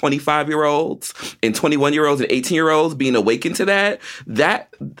of 25-year-olds and 21-year-olds and 18-year-olds being awakened to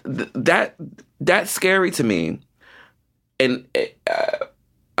that's scary to me. And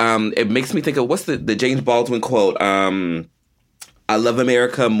it makes me think of what's the James Baldwin quote, I love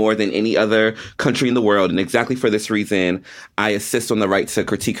America more than any other country in the world. And exactly for this reason, I insist on the right to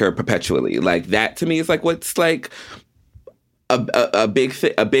critique her perpetually. Like that to me is like what's like a big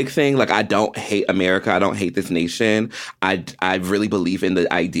thing. Like I don't hate America. I don't hate this nation. I really believe in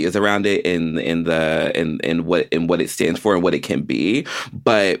the ideas around it and what it stands for and what it can be.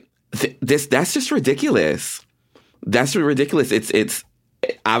 But that's just ridiculous. That's ridiculous. It's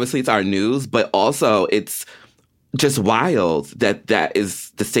obviously it's our news, but also it's just wild that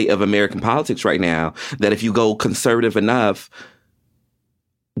is the state of American politics right now. That if you go conservative enough,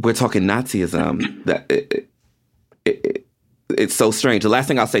 we're talking Nazism. That it's so strange. The last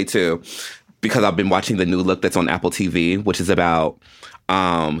thing I'll say too, because I've been watching the New Look that's on Apple TV, which is about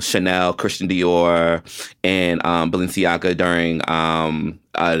Chanel, Christian Dior, and Balenciaga during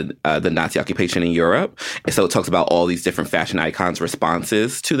the Nazi occupation in Europe. And so it talks about all these different fashion icons'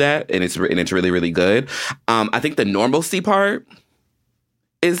 responses to that, and it's really, really good. I think the normalcy part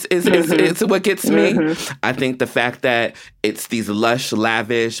is what gets me. Mm-hmm. I think the fact that it's these lush,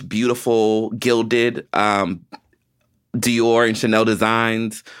 lavish, beautiful, gilded Dior and Chanel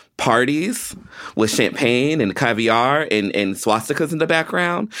designs parties with champagne and caviar and swastikas in the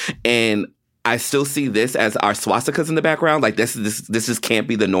background, and I still see this as our swastikas in the background. Like this just can't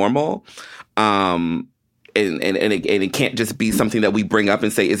be the normal, and it can't just be something that we bring up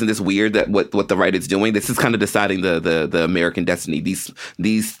and say, "Isn't this weird that what the right is doing?" This is kind of deciding the American destiny.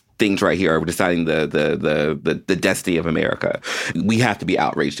 These things right here are deciding the destiny of America. We have to be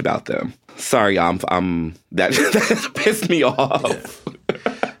outraged about them. Sorry, that pissed me off.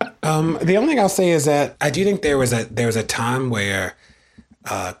 Yeah. The only thing I'll say is that I do think there was a time where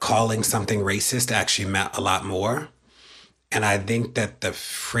calling something racist actually meant a lot more. And I think that the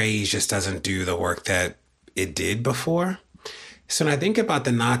phrase just doesn't do the work that it did before. So when I think about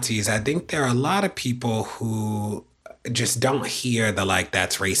the Nazis, I think there are a lot of people who just don't hear the like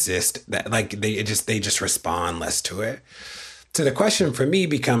that's racist, that like they just respond less to it. So the question for me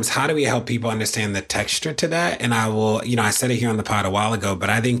becomes, how do we help people understand the texture to that? And I will, I said it here on the pod a while ago, but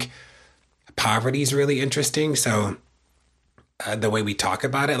I think poverty is really interesting. So the way we talk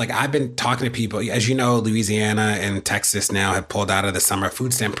about it, like I've been talking to people, as you know, Louisiana and Texas now have pulled out of the summer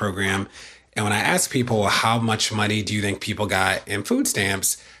food stamp program. And when I ask people, well, how much money do you think people got in food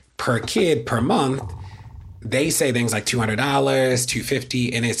stamps per kid per month? They say things like $200,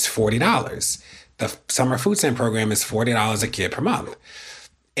 $250, and it's $40. The summer food stamp program is $40 a kid per month.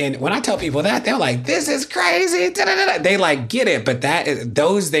 And when I tell people that, they're like, this is crazy. Da-da-da-da. They like get it. But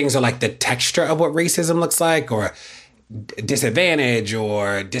those things are like the texture of what racism looks like, or disadvantage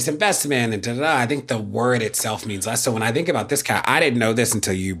or disinvestment and da-da-da. I think the word itself means less. So when I think about this guy, I didn't know this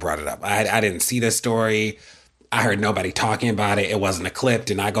until you brought it up. I didn't see this story. I heard nobody talking about it. It wasn't a clip.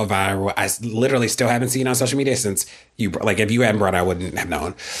 Did not go viral. I literally still haven't seen it on social media since you, like, if you hadn't brought it, I wouldn't have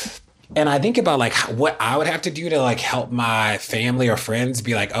known. And I think about like what I would have to do to like help my family or friends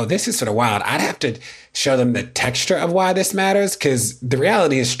be like, oh, this is sort of wild. I'd have to show them the texture of why this matters. Because the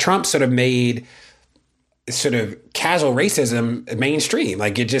reality is Trump sort of made sort of casual racism mainstream.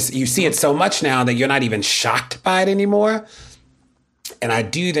 Like you see it so much now that you're not even shocked by it anymore. And I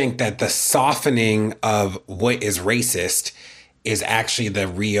do think that the softening of what is racist is actually the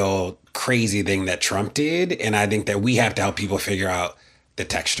real crazy thing that Trump did. And I think that we have to help people figure out the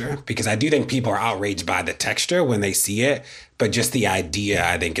texture, because I do think people are outraged by the texture when they see it. But just the idea,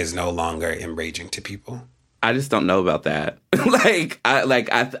 I think, is no longer enraging to people. I just don't know about that.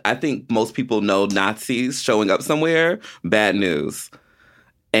 I think most people know Nazis showing up somewhere, bad news.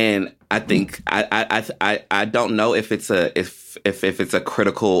 And I think I don't know if it's a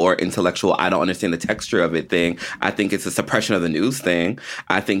critical or intellectual, I don't understand the texture of it thing. I think it's a suppression of the news thing.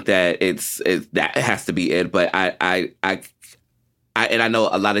 I think that that has to be it. But and I know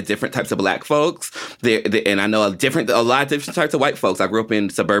a lot of different types of black folks, and I know a lot of different types of white folks. I grew up in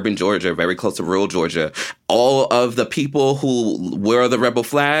suburban Georgia, very close to rural Georgia. All of the people who wore the rebel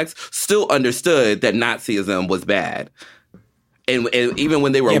flags still understood that Nazism was bad. And even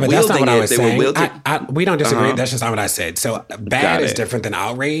when they were wielding it, they were wielding it. We don't disagree. Uh-huh. That's just not what I said. So bad is different than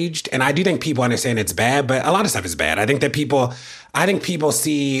outraged. And I do think people understand it's bad, but a lot of stuff is bad. I think people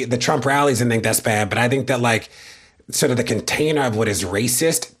see the Trump rallies and think that's bad, but I think that like sort of the container of what is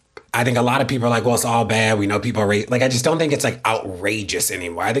racist, I think a lot of people are like, well, it's all bad. We know people are like, I just don't think it's like outrageous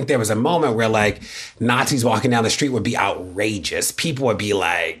anymore. I think there was a moment where like Nazis walking down the street would be outrageous. People would be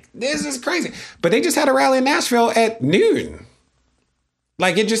like, this is crazy. But they just had a rally in Nashville at noon.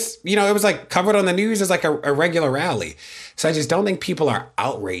 Like it just, it was like covered on the news as like a regular rally. So I just don't think people are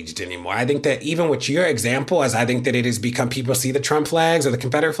outraged anymore. I think that even with your example, as I think that it has become, people see the Trump flags or the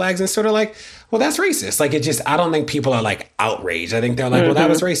Confederate flags and sort of like, well, that's racist. Like I don't think people are like outraged. I think they're like, well, that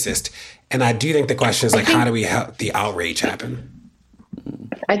was racist. And I do think the question is like, how do we help the outrage happen?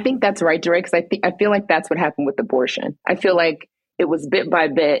 I think that's right, Dre, because I feel like that's what happened with abortion. I feel like it was bit by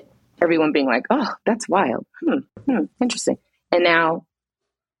bit, everyone being like, oh, that's wild. Interesting. And now,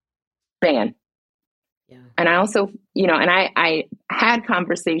 ban. Yeah. And I also, and I had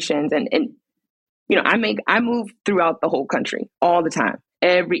conversations and I move throughout the whole country all the time,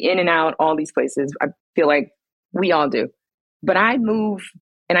 every in and out, all these places. I feel like we all do, but I move,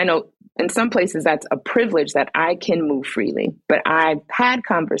 and I know in some places that's a privilege that I can move freely, but I've had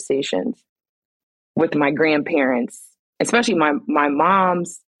conversations with my grandparents, especially my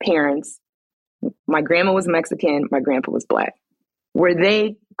mom's parents. My grandma was Mexican, my grandpa was Black, where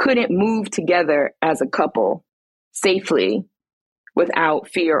they couldn't move together as a couple safely without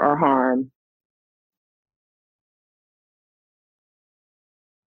fear or harm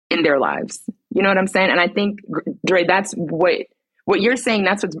in their lives. You know what I'm saying? And I think, Dre, that's what you're saying,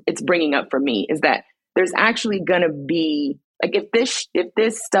 that's what it's bringing up for me, is that there's actually going to be, like, if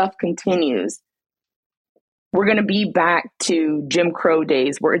this stuff continues, we're going to be back to Jim Crow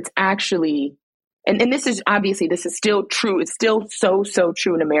days where it's actually, and this is obviously, this is still true. It's still so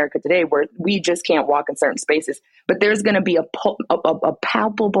true in America today, where we just can't walk in certain spaces. But there's going to be a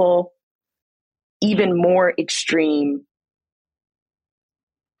palpable, even more extreme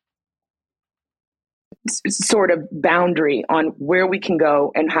sort of boundary on where we can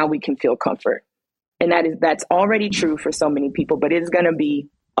go and how we can feel comfort. And that's already true for so many people, but it's going to be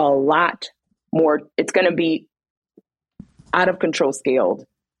a lot more. It's going to be out of control scaled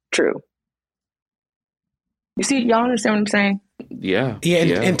true. You see, y'all understand what I'm saying? Yeah.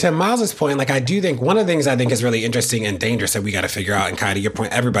 And to Miles's point, like, I do think one of the things I think is really interesting and dangerous that we got to figure out, and kind of your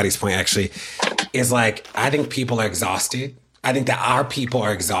point, everybody's point actually, is like, I think people are exhausted. I think that our people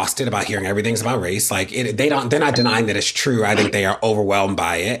are exhausted about hearing everything's about race. Like, they're not denying that it's true. I think they are overwhelmed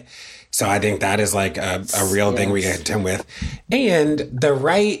by it. So I think that is like a real thing we can contend with. And the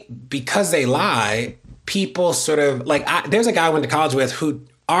right, because they lie, people sort of like, there's a guy I went to college with who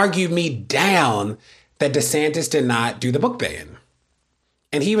argued me down that DeSantis did not do the book ban.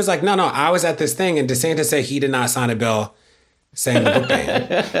 And he was like, no, I was at this thing and DeSantis said he did not sign a bill saying the book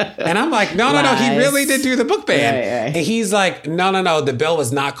ban. And I'm like, no, he really did do the book ban. Right. And he's like, no, the bill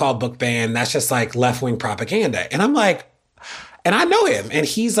was not called book ban. That's just like left-wing propaganda. And I'm like, and I know him. And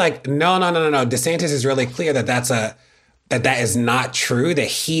he's like, no. DeSantis is really clear that that is not true, that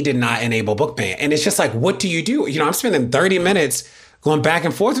he did not enable book ban. And it's just like, what do? I'm spending 30 minutes going back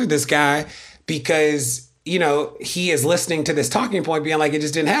and forth with this guy because, he is listening to this talking point being like, it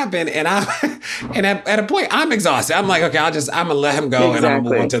just didn't happen. And at a point I'm exhausted. I'm like, okay, I'm going to let him go and I'm going to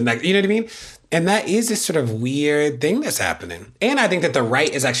move on to the next, you know what I mean? And that is this sort of weird thing that's happening. And I think that the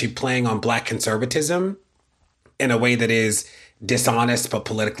right is actually playing on Black conservatism in a way that is dishonest but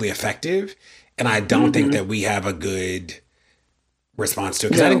politically effective. And I don't think that we have a good response to it.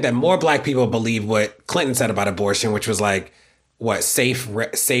 Because I think that more Black people believe what Clinton said about abortion, which was like, what, safe,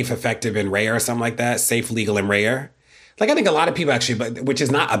 effective, and rare, or something like that. Safe, legal, and rare. Like, I think a lot of people actually, but which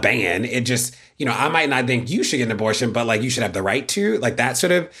is not a ban. It just, I might not think you should get an abortion, but like you should have the right to. Like that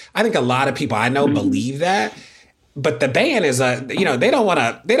sort of, I think a lot of people I know believe that. But the ban is they don't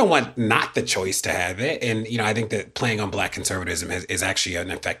want not the choice to have it. And, I think that playing on Black conservatism is actually an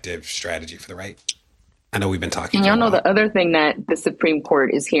effective strategy for the right. I know we've been talking. And y'all know the other thing that the Supreme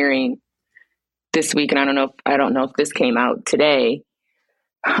Court is hearing this week, and I don't know if this came out today,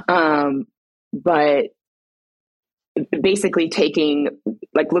 but basically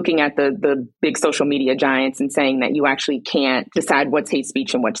looking at the big social media giants and saying that you actually can't decide what's hate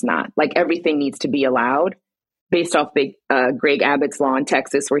speech and what's not. Like, everything needs to be allowed based off Greg Abbott's law in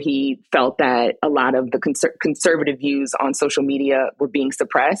Texas, where he felt that a lot of the conservative views on social media were being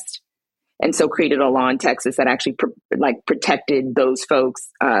suppressed. And so created a law in Texas that actually protected those folks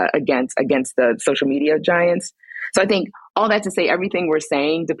against the social media giants. So I think all that to say, everything we're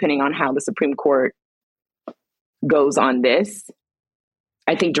saying, depending on how the Supreme Court goes on this,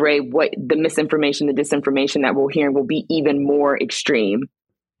 I think, Dre, what the misinformation, the disinformation that we'll hear will be even more extreme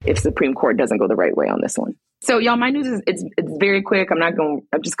if the Supreme Court doesn't go the right way on this one. So, y'all, my news is it's very quick. I'm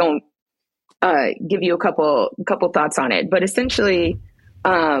just going to give you a couple thoughts on it. But essentially,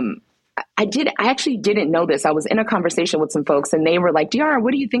 I actually didn't know this. I was in a conversation with some folks and they were like, DR,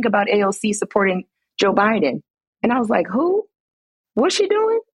 what do you think about AOC supporting Joe Biden? And I was like, who? What's she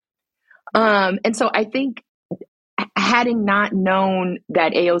doing? And so I think, having not known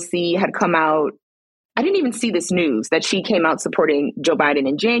that AOC had come out, I didn't even see this news that she came out supporting Joe Biden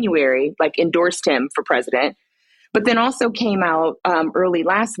in January, like endorsed him for president, but then also came out early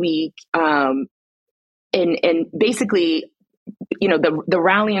last week and basically, the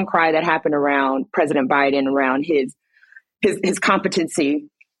rallying cry that happened around President Biden, around his competency,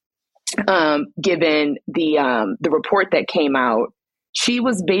 given the report that came out, she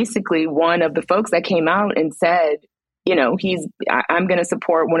was basically one of the folks that came out and said, I'm going to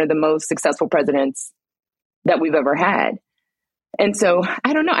support one of the most successful presidents that we've ever had. And so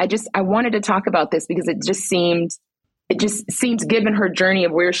I don't know. I wanted to talk about this because it just seems given her journey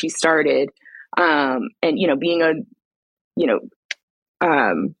of where she started, and, being a,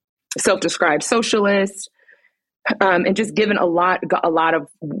 self-described socialist, and just given a lot of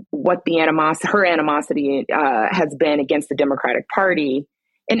what her animosity has been against the Democratic Party,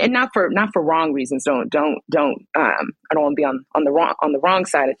 and not for wrong reasons. I don't want to be on the wrong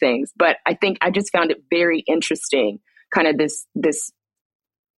side of things, but I think I just found it very interesting, kind of this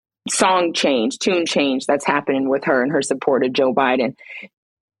tune change that's happening with her and her support of Joe Biden.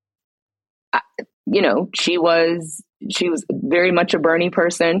 She was very much a Bernie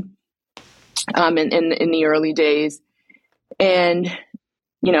person in the early days. And,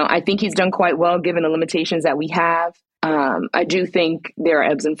 I think he's done quite well given the limitations that we have. I do think there are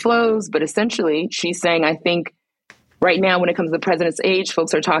ebbs and flows, but essentially she's saying, I think right now when it comes to the president's age,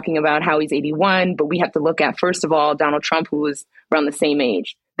 folks are talking about how he's 81, but we have to look at, first of all, Donald Trump, who was around the same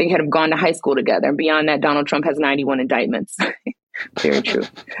age. They had gone to high school together. And beyond that, Donald Trump has 91 indictments. Very true.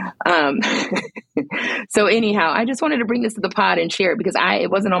 So anyhow, I just wanted to bring this to the pod and share it because it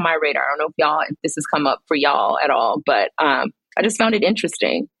wasn't on my radar. I don't know if this has come up for y'all at all, but I just found it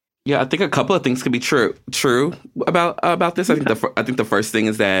interesting. Yeah, I think a couple of things could be true about this. I think the first thing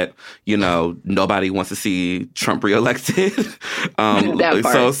is that, you know, nobody wants to see Trump reelected.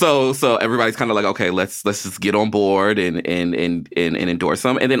 So everybody's kind of like, okay, let's just get on board and endorse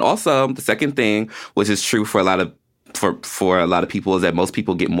him. And then also the second thing, which is true for a lot of people, is that most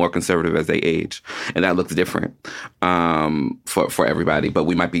people get more conservative as they age, and that looks different for everybody. But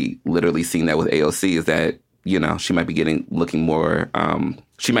we might be literally seeing that with AOC, is that, you know, she might be looking more.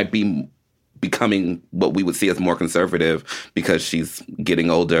 She might be becoming what we would see as more conservative because she's getting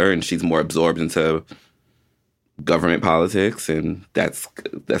older and she's more absorbed into government politics, and that's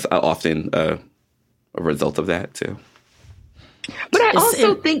often a result of that too. But I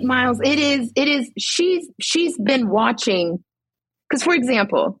also think, Miles, it is she's been watching, because, for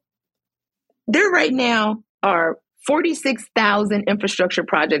example, there right now are 46,000 infrastructure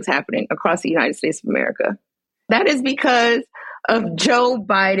projects happening across the United States of America. That is because of Joe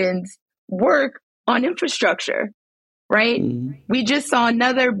Biden's work on infrastructure, right? Mm-hmm. We just saw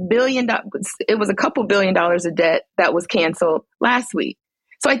another $1 billion. It was a couple $1 billion of debt that was canceled last week.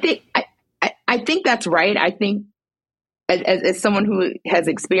 So I think that's right. I think as someone who has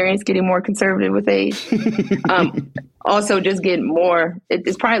experienced getting more conservative with age, also just getting more,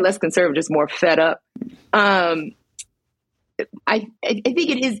 it's probably less conservative, just more fed up. I think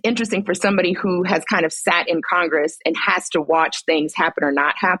it is interesting for somebody who has kind of sat in Congress and has to watch things happen or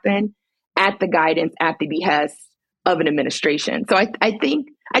not happen at the guidance, at the behest of an administration. So I think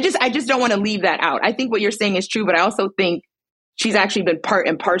I just don't want to leave that out. I think what you're saying is true, but I also think she's actually been part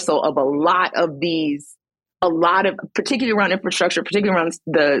and parcel of a lot of, particularly around infrastructure, particularly around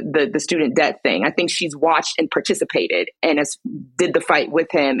the student debt thing. I think she's watched and participated and did the fight with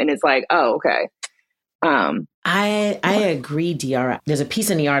him, and it's like, oh, okay. I agree, Diara. There's a piece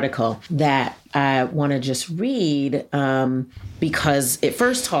in the article that I want to just read because it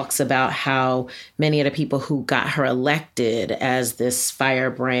first talks about how many of the people who got her elected as this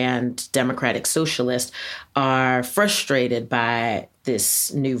firebrand Democratic socialist are frustrated by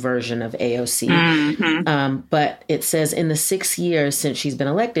this new version of AOC. Mm-hmm. But it says in the 6 years since she's been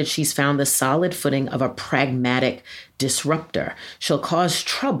elected, she's found the solid footing of a pragmatic disruptor. She'll cause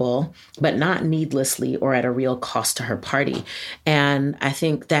trouble, but not needlessly or at a real cost to her party. And I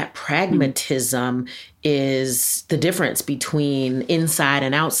think that pragmatism is the difference between inside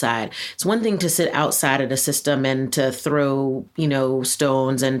and outside. It's one thing to sit outside of the system and to throw,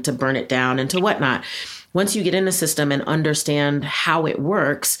 stones and to burn it down and to whatnot. Once you get in the system and understand how it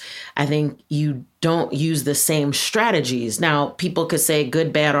works, I think you don't use the same strategies. Now, people could say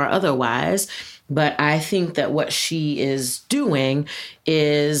good, bad, or otherwise, but I think that what she is doing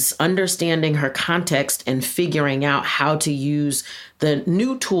is understanding her context and figuring out how to use the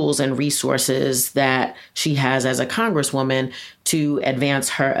new tools and resources that she has as a congresswoman to advance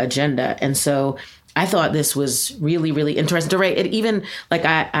her agenda. And so I thought this was really, really interesting. Right? It even,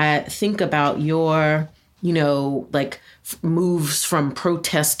 I think about your moves from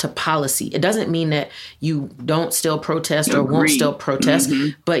protest to policy. It doesn't mean that you don't still protest or won't still protest,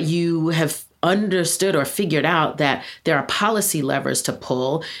 but you have understood or figured out that there are policy levers to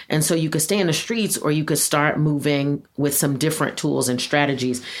pull. And so you could stay in the streets or you could start moving with some different tools and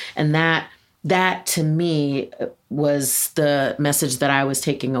strategies. And that to me was the message that I was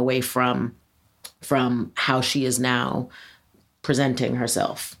taking away from how she is now presenting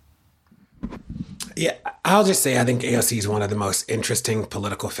herself. Yeah, I'll just say I think AOC is one of the most interesting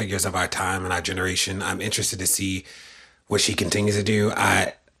political figures of our time and our generation. I'm interested to see what she continues to do.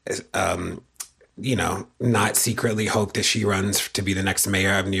 I, not secretly hope that she runs to be the next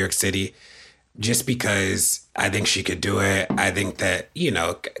mayor of New York City, just because I think she could do it. I think that,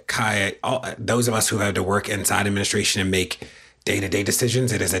 Kaya, those of us who have to work inside administration and make day-to-day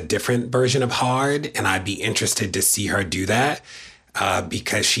decisions, it is a different version of hard, and I'd be interested to see her do that.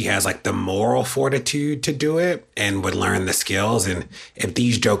 Because she has the moral fortitude to do it and would learn the skills. And if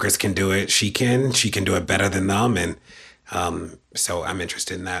these jokers can do it, she can do it better than them. And so I'm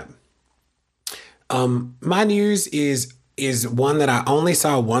interested in that. My news is one that I only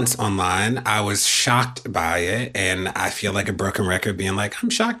saw once online. I was shocked by it, and I feel like a broken record being I'm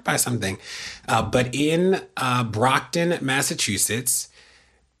shocked by something. But in Brockton, Massachusetts,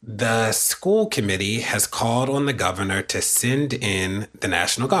 the school committee has called on the governor to send in the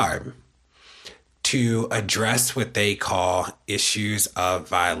National Guard to address what they call issues of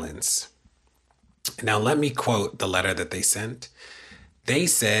violence. Now, let me quote the letter that they sent. They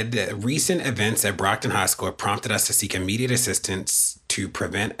said that recent events at Brockton High School prompted us to seek immediate assistance to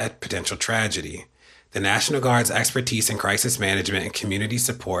prevent a potential tragedy. The National Guard's expertise in crisis management and community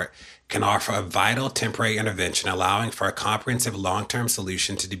support can offer a vital temporary intervention, allowing for a comprehensive long-term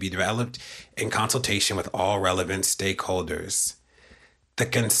solution to be developed in consultation with all relevant stakeholders. The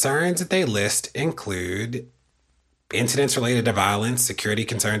concerns that they list include incidents related to violence, security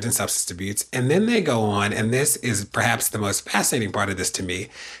concerns, and substance abuse. And then they go on, and this is perhaps the most fascinating part of this to me.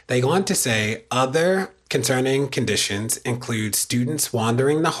 They go on to say other concerning conditions include students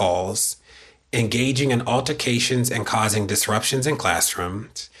wandering the halls, engaging in altercations and causing disruptions in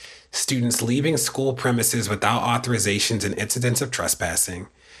classrooms, students leaving school premises without authorizations and incidents of trespassing,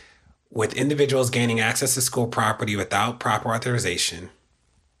 with individuals gaining access to school property without proper authorization.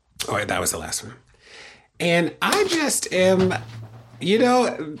 Oh, that was the last one. And I just am,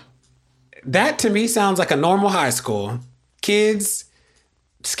 that to me sounds like a normal high school. Kids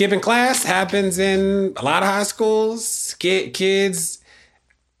skipping class happens in a lot of high schools. Kids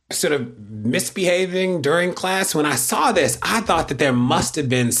sort of misbehaving during class. When I saw this, I thought that there must have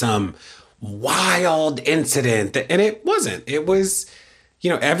been some wild incident, and it wasn't. It was,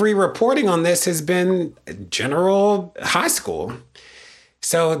 every reporting on this has been general high school.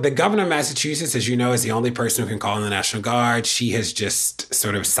 So the governor of Massachusetts, as you know, is the only person who can call in the National Guard. She has just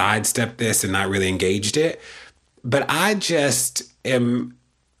sort of sidestepped this and not really engaged it. But I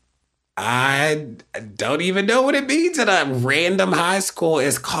don't even know what it means that a random high school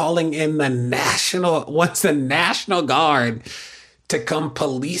is calling in the National Guard to come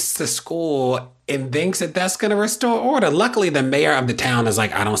police the school and thinks that that's going to restore order. Luckily, the mayor of the town is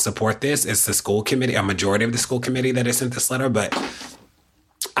like, I don't support this. It's the school committee, a majority of the school committee that has sent this letter. But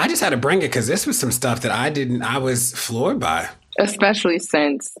I just had to bring it because this was some stuff that I was floored by. Especially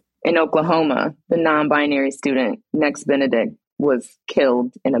since in Oklahoma, the non-binary student, Next Benedict, was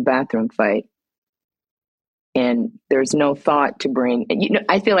killed in a bathroom fight. And there's no thought to bring,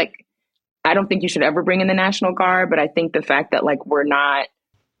 I feel like, I don't think you should ever bring in the National Guard, but I think the fact that we're not,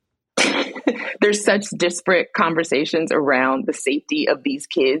 there's such disparate conversations around the safety of these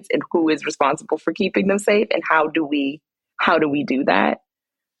kids and who is responsible for keeping them safe and how do we do that?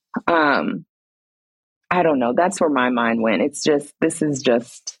 I don't know. That's where my mind went. It's just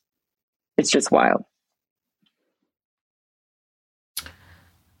wild.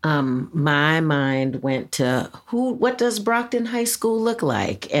 My mind went to what does Brockton High School look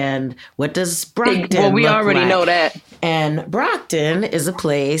like? And what does Brockton look like? Well, we already know that. And Brockton is a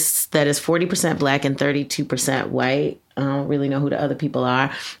place that is 40% Black and 32% white. I don't really know who the other people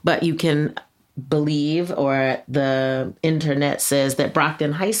are, but you can believe, or the internet says, that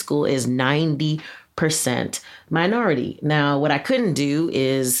Brockton High School is 90% minority. Now, what I couldn't do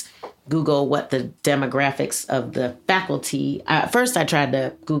is Google what the demographics of the faculty. First, I tried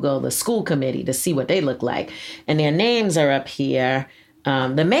to Google the school committee to see what they look like. And their names are up here.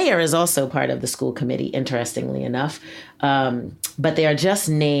 The mayor is also part of the school committee, interestingly enough. But they are just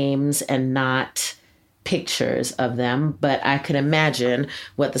names and not pictures of them. But I could imagine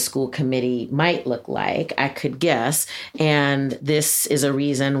what the school committee might look like. I could guess. And this is a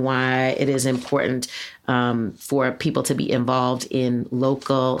reason why it is important for people to be involved in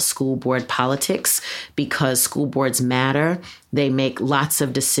local school board politics, because school boards matter. They make lots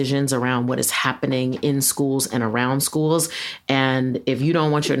of decisions around what is happening in schools and around schools. And if you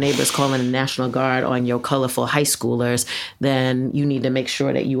don't want your neighbors calling the National Guard on your colorful high schoolers, then you need to make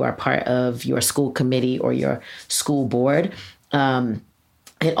sure that you are part of your school committee or your school board. It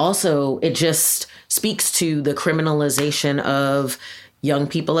just speaks to the criminalization of young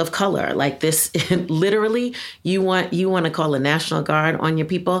people of color. Like this, literally, you want to call a National Guard on your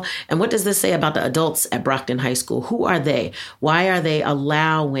people. And what does this say about the adults at Brockton High School? Who are they? Why are they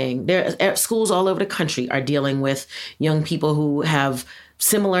allowing? Schools all over the country are dealing with young people who have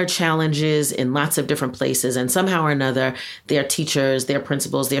similar challenges in lots of different places. And somehow or another, their teachers, their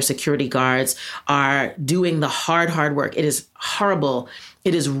principals, their security guards are doing the hard work. It is horrible.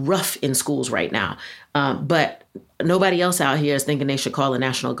 It is rough in schools right now. But nobody else out here is thinking they should call the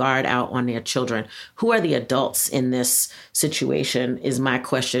National Guard out on their children. Who are the adults in this situation is my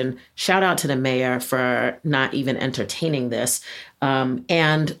question. Shout out to the mayor for not even entertaining this.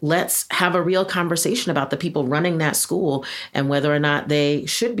 And let's have a real conversation about the people running that school and whether or not they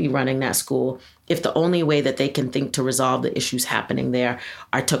should be running that school if the only way that they can think to resolve the issues happening there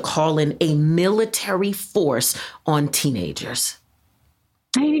are to call in a military force on teenagers.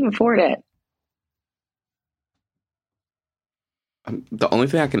 I ain't even for that. The only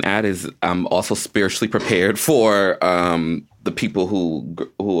thing I can add is I'm also spiritually prepared for the people who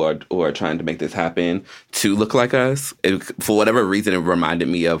are trying to make this happen to look like us. For whatever reason, it reminded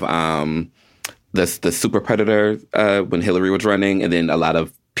me of the Super Predator when Hillary was running, and then a lot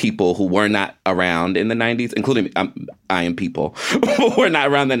of people who were not around in the 90s, including I am people who were not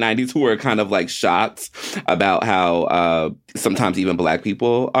around the 90s, who were kind of like shocked about how sometimes even Black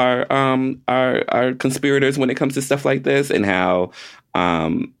people are conspirators when it comes to stuff like this, and how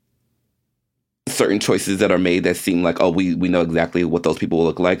certain choices that are made that seem like, oh, we know exactly what those people will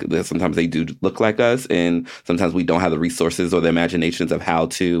look like. That sometimes they do look like us, and sometimes we don't have the resources or the imaginations of how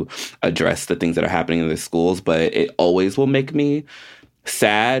to address the things that are happening in the schools. But it always will make me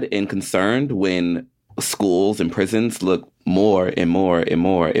sad and concerned when schools and prisons look more and more and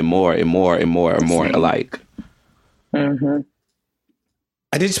more and more and more and more and more alike. Mm-hmm.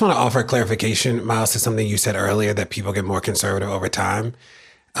 I did just want to offer a clarification, Miles, to something you said earlier, that people get more conservative over time.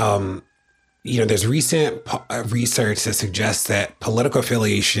 There's recent research that suggests that political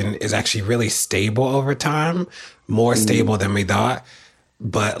affiliation is actually really stable over time, more stable than we thought.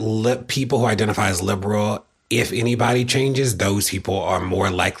 But people who identify as liberal, if anybody changes, those people are more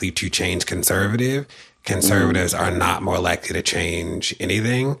likely to change conservative. Conservatives are not more likely to change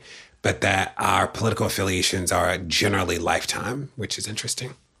anything, but that our political affiliations are generally lifetime, which is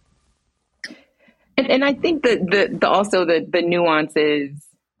interesting. And I think that also the nuances,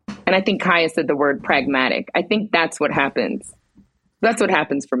 and I think Kaya said the word pragmatic. I think that's what happens. That's what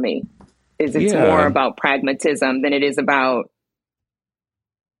happens for me, is it's more about pragmatism than it is about,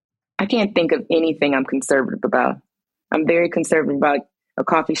 I can't think of anything I'm conservative about. I'm very conservative about a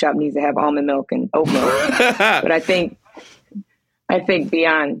coffee shop needs to have almond milk and oat milk. But I think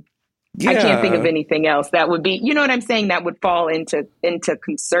beyond, I can't think of anything else that would be, you know what I'm saying, that would fall into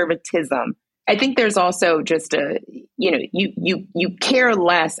conservatism. I think there's also just you care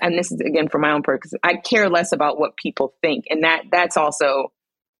less, and this is again for my own purpose, I care less about what people think. And that's also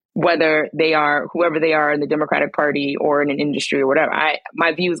whether they are, whoever they are in the Democratic Party or in an industry or whatever.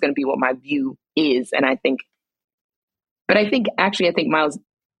 My view is going to be what my view is. And I think Miles,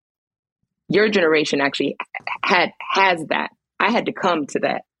 your generation actually has that. I had to come to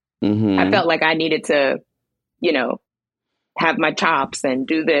that. Mm-hmm. I felt like I needed to, have my chops and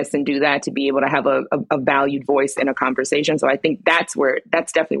do this and do that to be able to have a valued voice in a conversation. So I think that's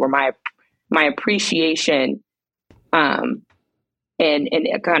definitely where my appreciation, and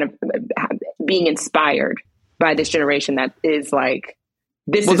kind of being inspired by this generation that is like,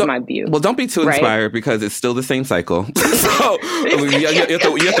 this is my view. Well, don't be too inspired, because it's still the same cycle. So you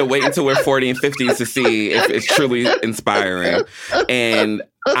have to wait until we're 40 and 50s to see if it's truly inspiring. And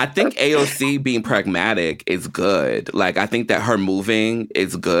I think AOC being pragmatic is good. Like, I think that her moving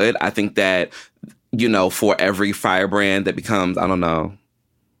is good. I think that, for every firebrand that becomes, I don't know,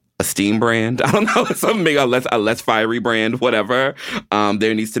 a steam brand, I don't know, something a less fiery brand, whatever.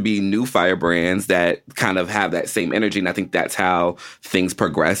 There needs to be new firebrands that kind of have that same energy. And I think that's how things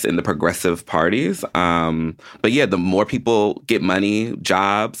progress in the progressive parties. But yeah, the more people get money,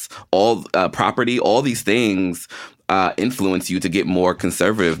 jobs, all property, all these things influence you to get more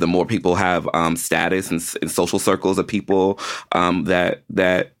conservative. The more people have status and social circles of people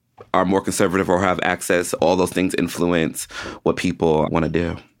that are more conservative or have access, all those things influence what people want to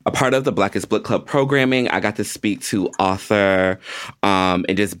do. A part of the Blackest Book Club programming, I got to speak to author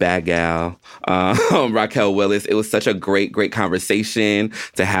and just bad gal, Raquel Willis. It was such a great conversation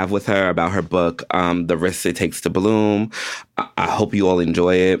to have with her about her book, The Risks It Takes to Bloom. I hope you all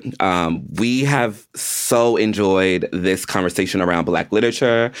enjoy it. We have so enjoyed this conversation around Black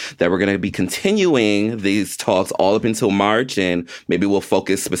literature that we're going to be continuing these talks all up until March, and maybe we'll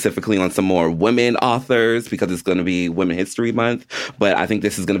focus specifically on some more women authors because it's going to be Women History Month. But I think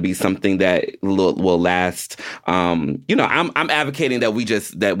this is going to be something that will last. I'm advocating that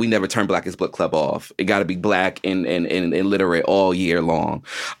we never turn Blackest Book Club off. It got to be Black and literate all year long.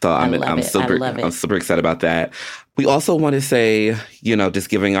 So I'm super excited about that. We also want to say, just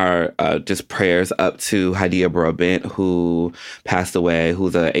giving our just prayers up to Hadia Broadbent, who passed away,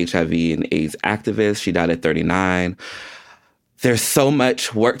 who's a HIV and AIDS activist. She died at 39. There's so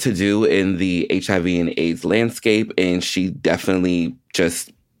much work to do in the HIV and AIDS landscape, and she definitely just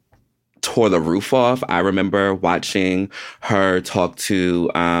tore the roof off. I remember watching her talk to,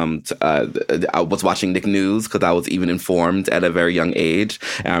 I was watching Nick News because I was even informed at a very young age.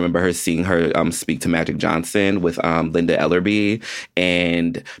 And I remember seeing her speak to Magic Johnson with Linda Ellerby,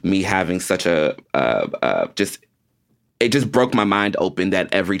 and me having such it just broke my mind open that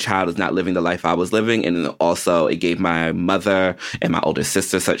every child is not living the life I was living. And also it gave my mother and my older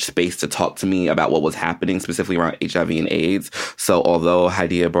sister such space to talk to me about what was happening, specifically around HIV and AIDS. So although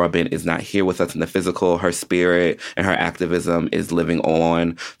Hadia Broadbent is not here with us in the physical, her spirit and her activism is living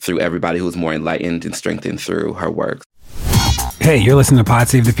on through everybody who's more enlightened and strengthened through her work. Hey, you're listening to Pod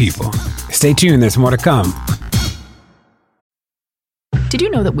Save the People. Stay tuned, there's more to come. Did you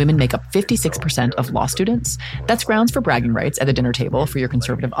know that women make up 56% of law students? That's grounds for bragging rights at the dinner table for your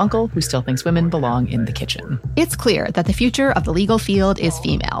conservative uncle who still thinks women belong in the kitchen. It's clear that the future of the legal field is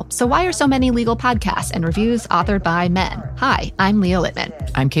female. So why are so many legal podcasts and reviews authored by men? Hi, I'm Leah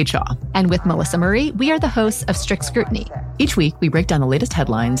Littman. I'm Kate Shaw. And with Melissa Murray, we are the hosts of Strict Scrutiny. Each week, we break down the latest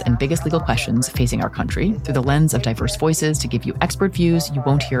headlines and biggest legal questions facing our country through the lens of diverse voices to give you expert views you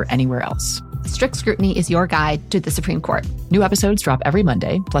won't hear anywhere else. Strict Scrutiny is your guide to the Supreme Court. New episodes drop every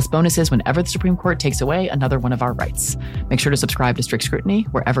Monday, plus bonuses whenever the Supreme Court takes away another one of our rights. Make sure to subscribe to Strict Scrutiny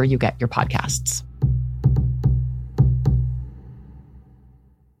wherever you get your podcasts.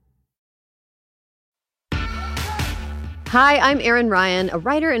 Hi, I'm Erin Ryan, a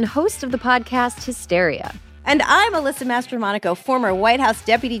writer and host of the podcast Hysteria. And I'm Alyssa Mastromonaco, former White House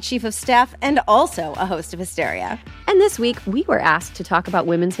Deputy Chief of Staff and also a host of Hysteria. And this week, we were asked to talk about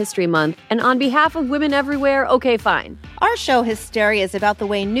Women's History Month, and on behalf of women everywhere, okay, fine. Our show Hysteria is about the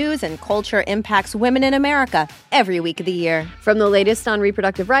way news and culture impacts women in America every week of the year. From the latest on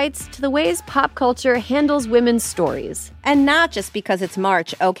reproductive rights to the ways pop culture handles women's stories. And not just because it's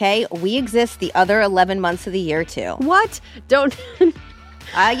March, okay? We exist the other 11 months of the year, too. What? Don't...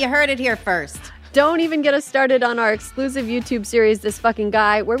 You heard it here first. Don't even get us started on our exclusive YouTube series, This Fucking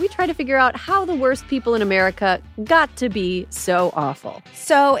Guy, where we try to figure out how the worst people in America got to be so awful.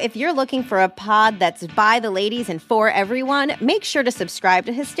 So if you're looking for a pod that's by the ladies and for everyone, make sure to subscribe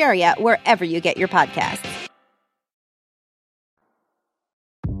to Hysteria wherever you get your podcasts.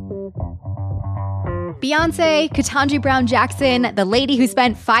 Beyonce, Ketanji Brown Jackson, the lady who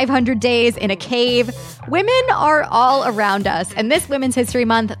spent 500 days in a cave. Women are all around us. And this Women's History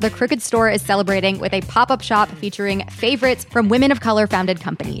Month, the Crooked Store is celebrating with a pop-up shop featuring favorites from women of color-founded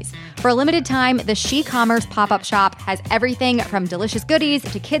companies. For a limited time, the She Commerce pop-up shop has everything from delicious goodies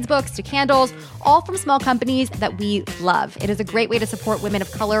to kids' books to candles, all from small companies that we love. It is a great way to support women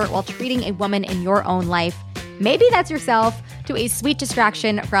of color while treating a woman in your own life. Maybe that's yourself, to a sweet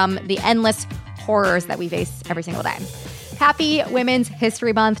distraction from the endless horrors that we face every single day. Happy Women's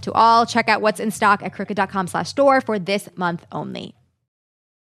History Month to all. Check out what's in stock at crooked.com/store for this month only.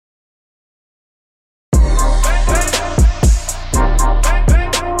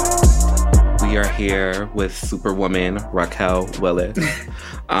 We are here with Superwoman Raquel Willis.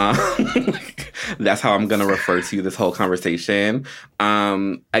 That's how I'm going to refer to you this whole conversation.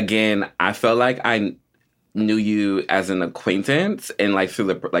 Again, I felt like I knew you as an acquaintance and like through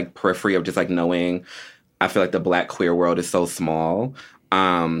the like periphery of just like knowing. I feel like the Black queer world is so small.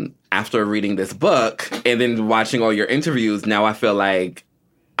 After reading this book and then watching all your interviews, now I feel like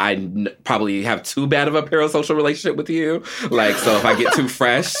I probably have too bad of a parasocial relationship with you. Like, so if I get too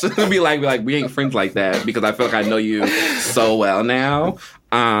fresh, be like, we ain't friends like that, because I feel like I know you so well now.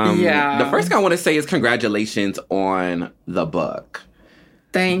 The first thing I want to say is congratulations on the book.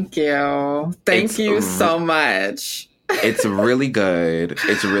 Thank you. Thank you so much. It's really good.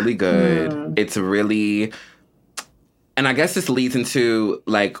 It's really good. It's really... And I guess this leads into,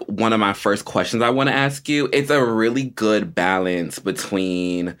 like, one of my first questions I want to ask you. It's a really good balance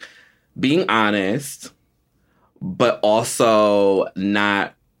between being honest, but also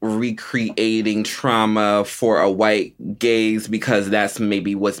not recreating trauma for a white gaze, because that's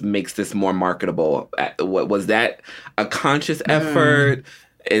maybe what makes this more marketable. Was that a conscious effort?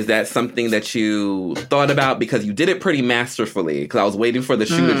 Is that something that you thought about? Because you did it pretty masterfully, because I was waiting for the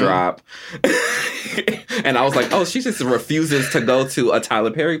shoe to drop. And I was like, oh, she just refuses to go to a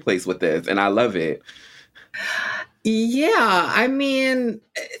Tyler Perry place with this. And I love it. Yeah, I mean,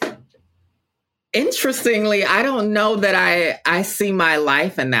 interestingly, I don't know that I see my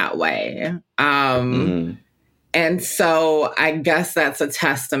life in that way. And so I guess that's a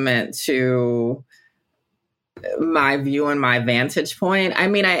testament to my view and my vantage point. I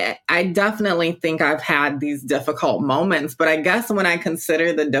mean, I definitely think I've had these difficult moments, but I guess when I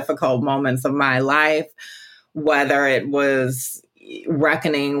consider the difficult moments of my life, whether it was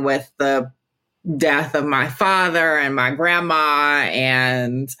reckoning with the death of my father and my grandma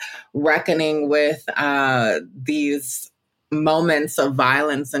and reckoning with these moments of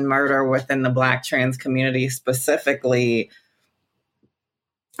violence and murder within the Black trans community specifically,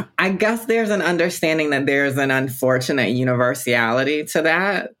 I guess there's an understanding that there's an unfortunate universality to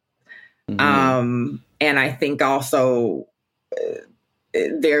that. And I think also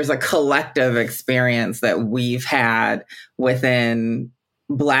there's a collective experience that we've had within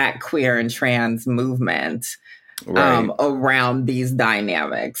Black, queer, and trans movement around these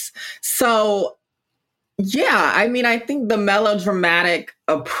dynamics. So, yeah, I mean, I think the melodramatic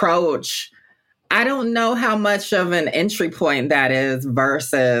approach, I don't know how much of an entry point that is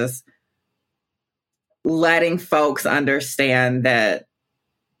versus letting folks understand that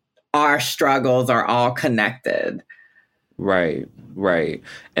our struggles are all connected. Right.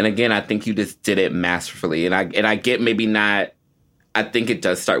 And again, I think you just did it masterfully. And I get maybe not, I think it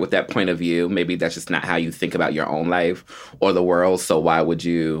does start with that point of view. Maybe that's just not how you think about your own life or the world. So why would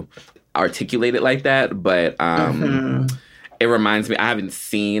you articulate it like that? But it reminds me, I haven't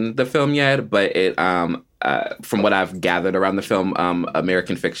seen the film yet, but it from what I've gathered around the film,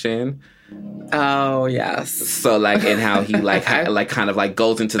 American Fiction. Oh, yes. So, like, and how he, kind of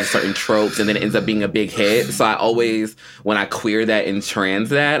goes into the certain tropes and then it ends up being a big hit. So I always, when I queer that and trans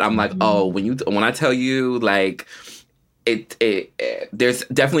that, I'm like, oh, when I tell you, like, there's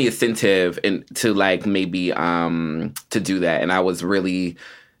definitely incentive to, like, maybe to do that. And I was really,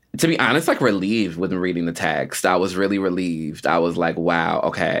 to be honest, like, relieved when reading the text. I was really relieved. I was like, wow,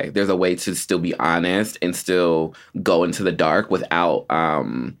 okay, there's a way to still be honest and still go into the dark without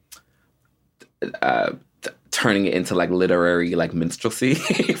turning it into, like, literary, like, minstrelsy,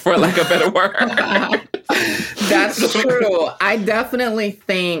 for lack of a better word. That's true. I definitely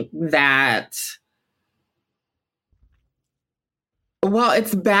think that, well,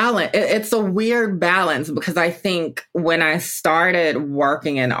 it's balance. It's a weird balance because I think when I started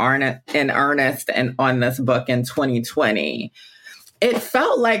working in earnest and on this book in 2020, it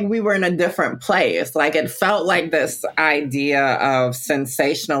felt like we were in a different place. Like, it felt like this idea of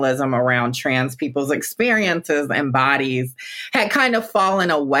sensationalism around trans people's experiences and bodies had kind of fallen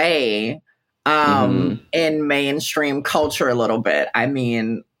away in mainstream culture a little bit. I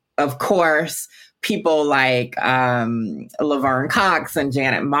mean, of course, people like Laverne Cox and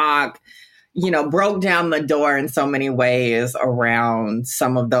Janet Mock, broke down the door in so many ways around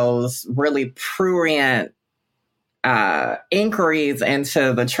some of those really prurient inquiries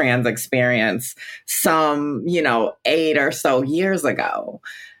into the trans experience some, 8 or so years ago.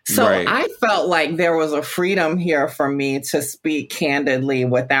 So right. I felt like there was a freedom here for me to speak candidly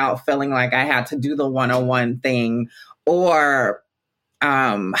without feeling like I had to do the 101 thing or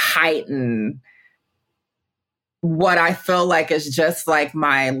heighten what I feel like is just like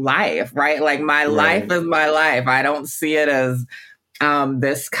my life, right? Like my life is my life. I don't see it as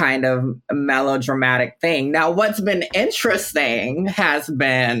this kind of melodramatic thing. Now, what's been interesting has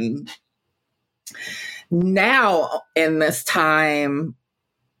been now in this time,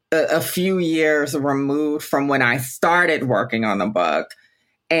 a few years removed from when I started working on the book,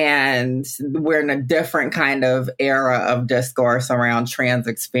 and we're in a different kind of era of discourse around trans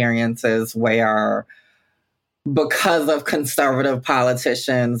experiences where, because of conservative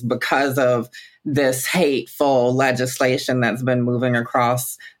politicians, because of this hateful legislation that's been moving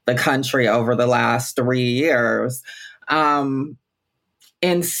across the country over the last 3 years,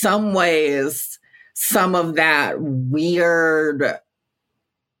 in some ways, some of that weird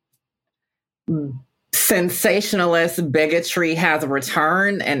sensationalist bigotry has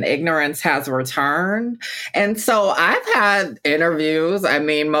returned and ignorance has returned. And so I've had interviews, I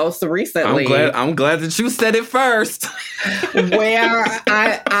mean, most recently. I'm glad that you said it first. where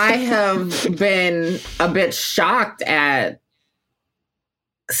I have been a bit shocked at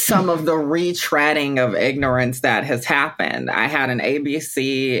some of the retreading of ignorance that has happened. I had an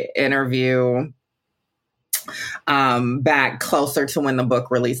ABC interview back closer to when the book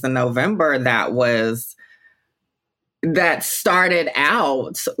released in November that started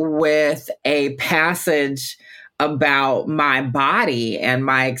out with a passage about my body and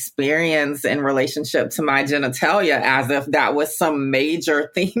my experience in relationship to my genitalia, as if that was some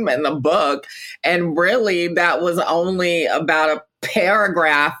major theme in the book. And really, that was only about a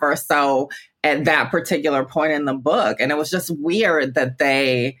paragraph or so at that particular point in the book. And it was just weird that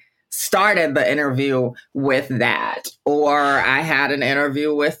they started the interview with that. Or I had an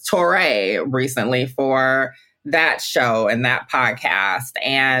interview with Torre recently for that show and that podcast.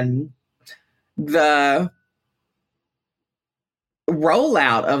 And the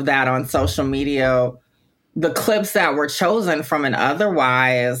rollout of that on social media, the clips that were chosen from an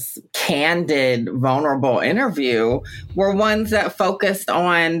otherwise candid, vulnerable interview were ones that focused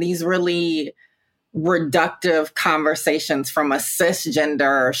on these really reductive conversations from a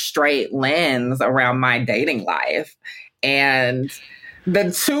cisgender straight lens around my dating life. And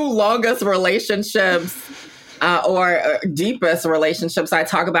the two longest relationships or deepest relationships I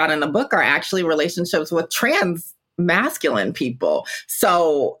talk about in the book are actually relationships with trans masculine people.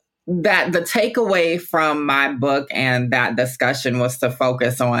 So that the takeaway from my book and that discussion was to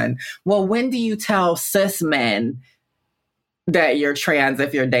focus on, well, when do you tell cis men that you're trans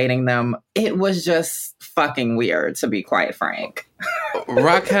if you're dating them? It was just fucking weird, to be quite frank.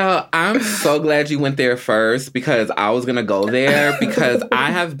 Raquel, I'm so glad you went there first, because I was gonna go there, because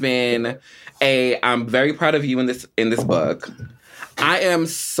I'm very proud of you in this book. I am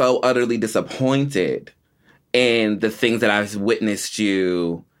so utterly disappointed in the things that I've witnessed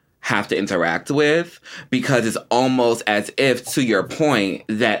you have to interact with, because it's almost as if, to your point,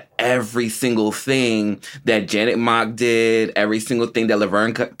 that every single thing that Janet Mock did, every single thing that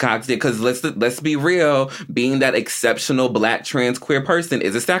Laverne Cox did, because let's be real, being that exceptional Black trans queer person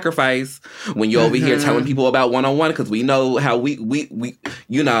is a sacrifice. When you're over here telling people about one-on-one, because we know how we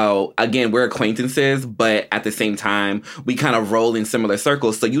you know, again, we're acquaintances, but at the same time, we kind of roll in similar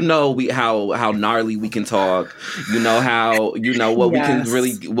circles. So you know how gnarly we can talk. You know how, you know, what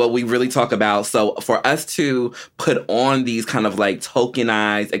we really talk about. So for us to put on these kind of like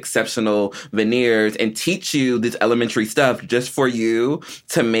tokenized, exceptional veneers and teach you this elementary stuff just for you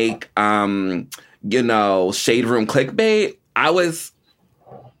to make, you know, shade room clickbait, I was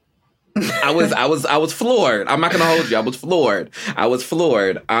floored. I'm not gonna hold you. I was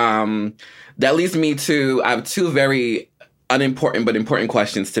floored. That leads me to, I have two very unimportant but important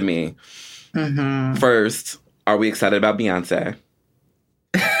questions to me. First, are we excited about Beyonce?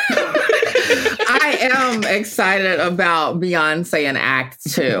 I am excited about Beyonce in Act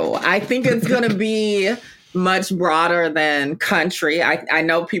 2. I think it's going to be much broader than country. I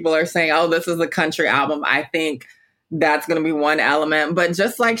know people are saying, oh, this is a country album. I think that's going to be one element. But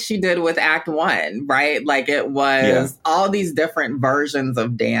just like she did with Act 1, right? Like it was all these different versions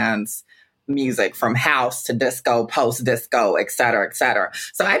of dance music, from house to disco, post-disco, et cetera, et cetera.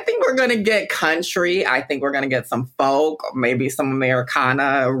 So I think we're going to get country. I think we're going to get some folk, maybe some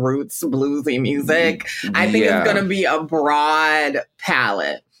Americana, roots, bluesy music. I think it's going to be a broad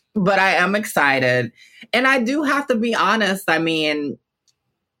palette. But I am excited. And I do have to be honest, I mean,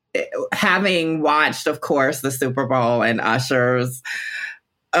 having watched, of course, the Super Bowl and Usher's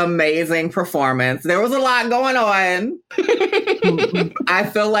amazing performance, there was a lot going on. I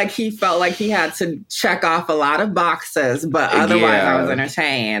feel like he felt like he had to check off a lot of boxes, but otherwise I was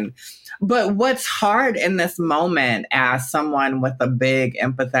entertained. But what's hard in this moment, as someone with a big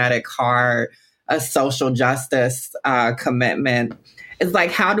empathetic heart, a social justice commitment, is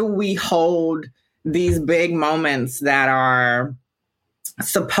like, how do we hold these big moments that are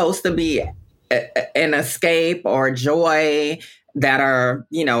supposed to be an escape or joy, that are,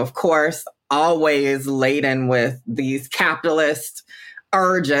 you know, of course, always laden with these capitalist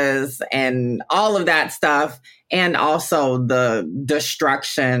urges and all of that stuff. And also the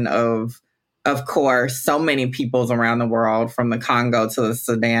destruction of course, so many peoples around the world, from the Congo to the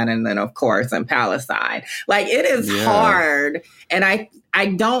Sudan, and then, of course, in Palestine. Like, it is hard. And I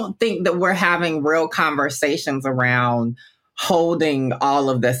don't think that we're having real conversations around holding all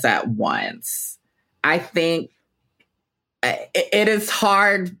of this at once. I think it is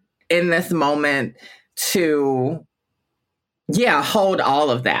hard in this moment to, hold all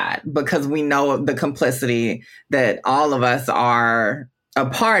of that, because we know the complicity that all of us are a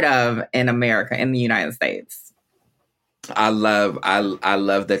part of in America, in the United States. I love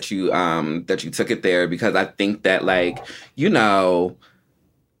that you took it there, because I think that, like, you know,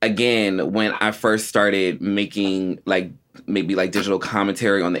 again, when I first started making like maybe like digital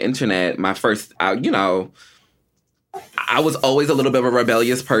commentary on the internet, my first, you know, I was always a little bit of a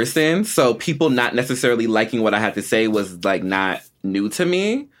rebellious person. So people not necessarily liking what I had to say was like not new to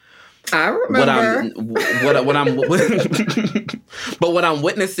me. I remember. But what I'm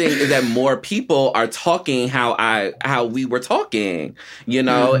witnessing is that more people are talking how we were talking, you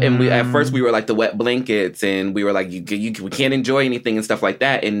know. And we, at first we were like the wet blankets, and we were like, we can't enjoy anything and stuff like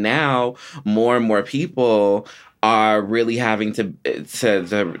that. And now more and more people are really having to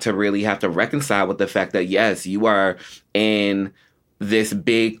really have to reconcile with the fact that, yes, you are in this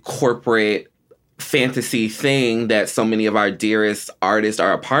big corporate fantasy thing that so many of our dearest artists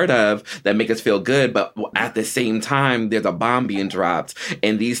are a part of, that make us feel good, but at the same time there's a bomb being dropped,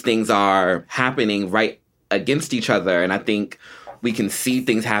 and these things are happening right against each other. And I think we can see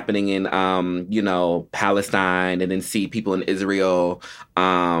things happening in you know, Palestine, and then see people in Israel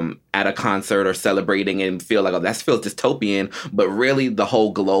at a concert or celebrating and feel like, oh, that feels dystopian, but really the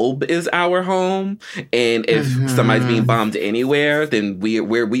whole globe is our home. And if somebody's being bombed anywhere, then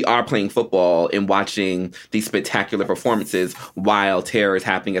we are playing football and watching these spectacular performances while terror is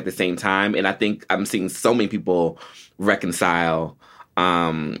happening at the same time. And I think I'm seeing so many people reconcile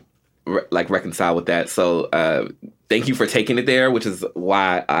with that. So thank you for taking it there, which is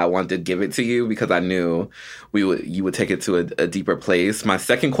why I wanted to give it to you, because I knew you would take it to a deeper place. My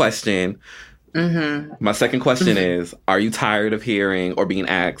second question is, are you tired of hearing or being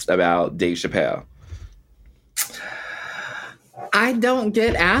asked about Dave Chappelle? I don't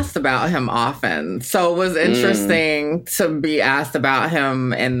get asked about him often. So it was interesting to be asked about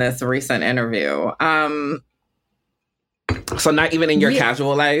him in this recent interview. So not even in your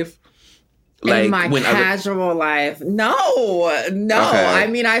casual life? Like in my casual life? No. Okay. I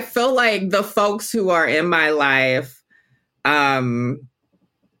mean, I feel like the folks who are in my life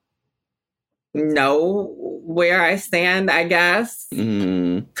know where I stand, I guess.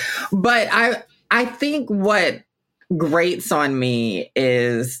 But I think what grates on me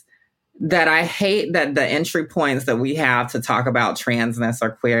is that I hate that the entry points that we have to talk about transness or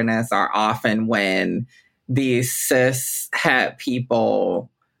queerness are often when these cis het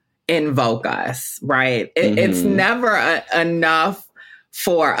people invoke us, right? It's never enough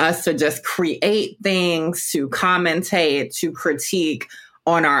for us to just create things, to commentate, to critique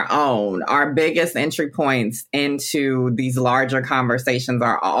on our own. Our biggest entry points into these larger conversations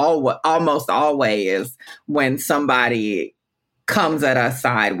are almost always when somebody comes at us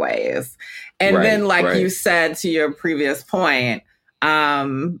sideways. And then, like you said to your previous point,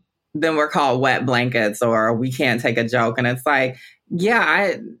 then we're called wet blankets or we can't take a joke. And it's like,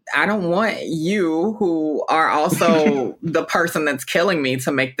 yeah, I don't want you, who are also the person that's killing me,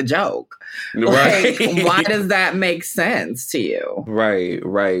 to make the joke. Like, why does that make sense to you? Right.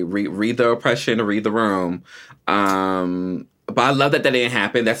 Read the oppression, read the room. But I love that didn't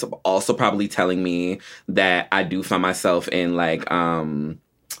happen. That's also probably telling me that I do find myself in like,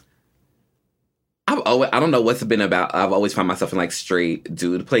 I don't know what's been about. I've always found myself in like straight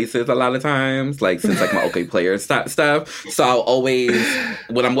dude places a lot of times, like since like my OK Player stuff. So I'll always,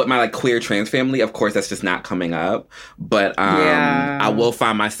 when I'm with my like queer trans family, of course that's just not coming up. But I will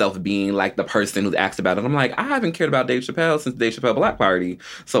find myself being like the person who's asked about it. I'm like, I haven't cared about Dave Chappelle since the Dave Chappelle Black Party.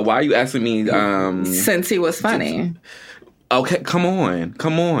 So why are you asking me? Since he was funny. Okay, come on.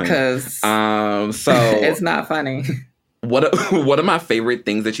 Because so it's not funny. One of my favorite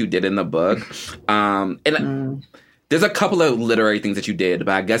things that you did in the book, there's a couple of literary things that you did,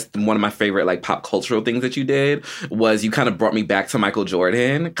 but I guess one of my favorite like pop cultural things that you did was you kind of brought me back to Michael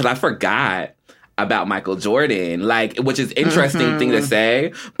Jordan, because I forgot about Michael Jordan, like, which is interesting thing to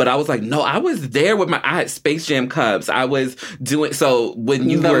say, but I was like, no, I was there with I had Space Jam cups. I was doing, so when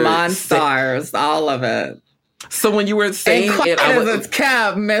you were... The Monstars, all of it. So when you were saying it, I was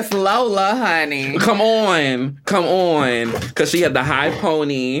kept Miss Lola, honey. Come on, because she had the high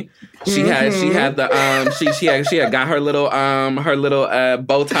pony. She had the she had got her little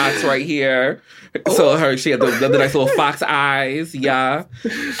Botox right here. So she had the nice little fox eyes, yeah.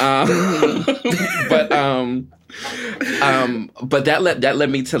 But that led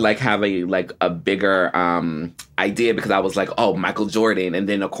me to like have a bigger idea, because I was like, oh, Michael Jordan, and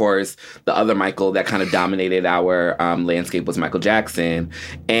then of course the other Michael that kind of dominated our landscape was Michael Jackson,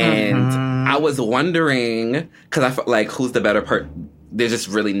 and I was wondering, because I felt like who's the better person. There's just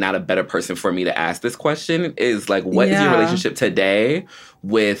really not a better person for me to ask this question. Is like, what is your relationship today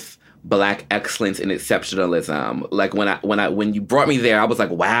with Black excellence and exceptionalism? Like when you brought me there, I was like,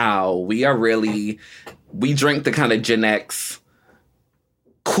 wow, we drink the kind of Gen X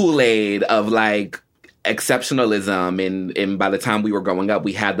Kool-Aid of like exceptionalism, and by the time we were growing up,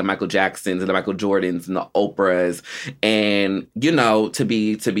 we had the Michael Jacksons and the Michael Jordans and the Oprahs, and to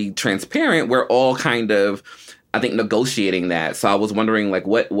be transparent, we're all kind of, I think, negotiating that. So I was wondering, like,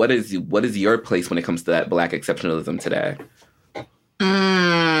 what is your place when it comes to that Black exceptionalism today?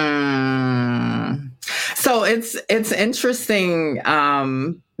 So it's interesting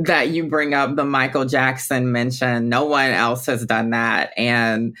that you bring up the Michael Jackson mention. No one else has done that,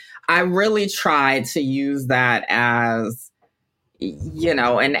 and I really tried to use that as,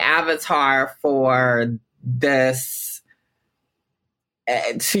 an avatar for this.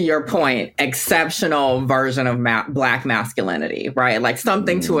 To your point, exceptional version of Black masculinity, right? Like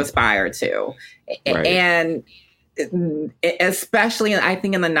something to aspire to. Right. And especially, I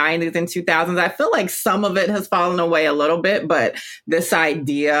think, in the 90s and 2000s, I feel like some of it has fallen away a little bit, but this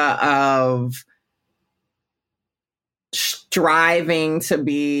idea of striving to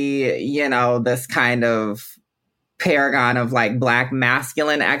be, this kind of paragon of like Black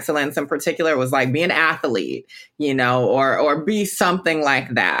masculine excellence in particular was like be an athlete, or be something like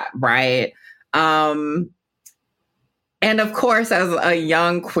that, right? And of course, as a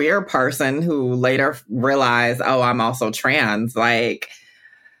young queer person who later realized, oh, I'm also trans, like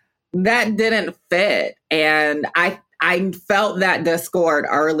that didn't fit. And I felt that discord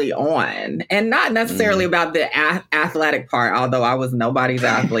early on, and not necessarily about the athletic part, although I was nobody's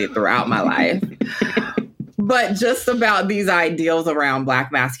athlete throughout my life. But just about these ideals around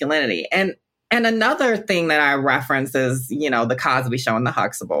Black masculinity. And another thing that I reference is, the Cosby Show and the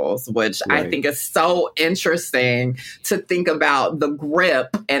Huxtables, which I think is so interesting to think about the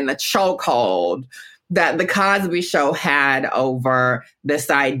grip and the chokehold that the Cosby Show had over this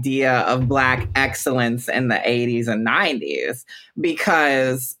idea of Black excellence in the 80s and 90s.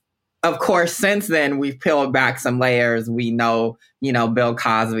 Because, of course, since then, we've peeled back some layers. We know, Bill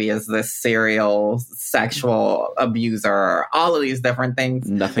Cosby is this serial sexual abuser, all of these different things,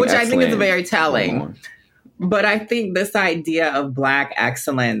 which I think is very telling. But I think this idea of Black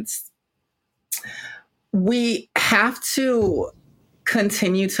excellence, we have to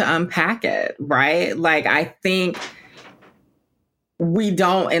continue to unpack it, right? Like, I think we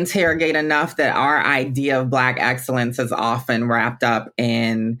don't interrogate enough that our idea of Black excellence is often wrapped up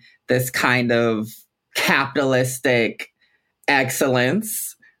in this kind of capitalistic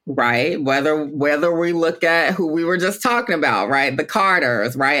excellence, right? Whether we look at who we were just talking about, right? The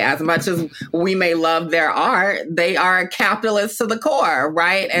Carters, right? As much as we may love their art, they are capitalists to the core,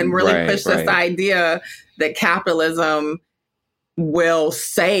 right? And really push this idea that capitalism will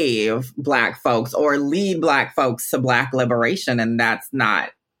save Black folks or lead Black folks to Black liberation. And that's not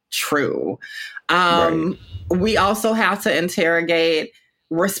true. We also have to interrogate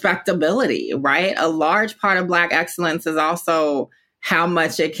respectability, right? A large part of Black excellence is also how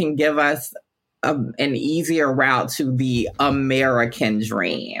much it can give us an easier route to the American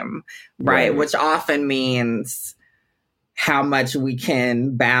dream, right? Which often means how much we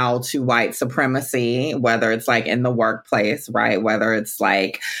can bow to white supremacy, whether it's like in the workplace, right? Whether it's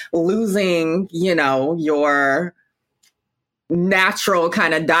like losing, your natural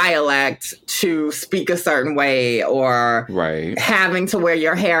kind of dialect to speak a certain way, or having to wear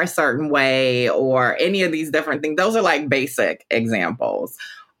your hair a certain way, or any of these different things. Those are like basic examples.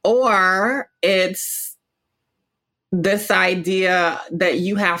 Or it's this idea that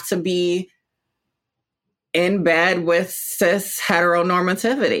you have to be in bed with cis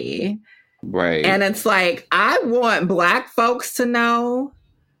heteronormativity. Right. And it's like, I want Black folks to know,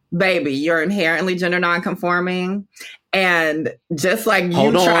 baby, you're inherently gender nonconforming. And just like you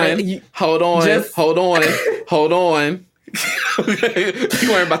hold on. You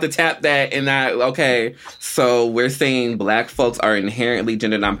weren't about to tap that and okay. So we're saying Black folks are inherently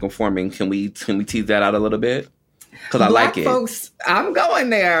gender nonconforming. Can we tease that out a little bit? Because I like it. Folks, I'm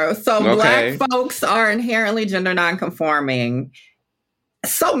going there. So Black folks are inherently gender nonconforming.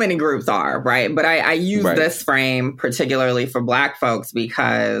 So many groups are, right? But I use this frame particularly for Black folks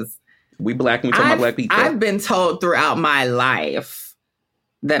because we Black and we talk about Black people. I've been told throughout my life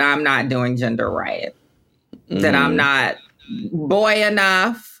that I'm not doing gender right. That I'm not boy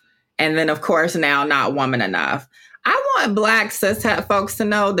enough. And then, of course, now not woman enough. I want Black cishet folks to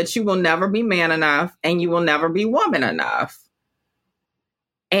know that you will never be man enough and you will never be woman enough.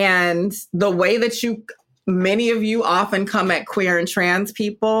 And the way that many of you often come at queer and trans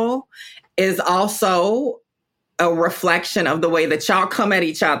people is also a reflection of the way that y'all come at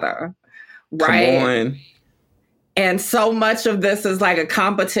each other. Right? Come on. And so much of this is like a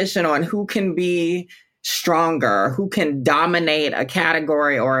competition on who can be stronger, who can dominate a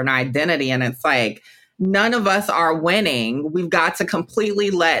category or an identity. And it's like, none of us are winning. We've got to completely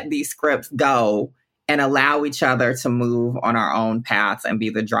let these scripts go and allow each other to move on our own paths and be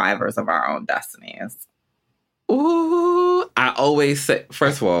the drivers of our own destinies. Ooh, I always say,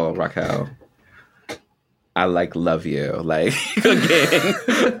 first of all, Raquel, I love you. Like, again,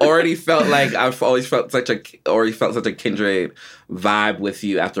 already felt like I've always felt such a kindred vibe with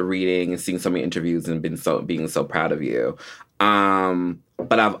you after reading and seeing so many interviews and being so proud of you.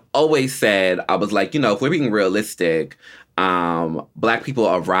 But I've always said, I was like, if we're being realistic, Black people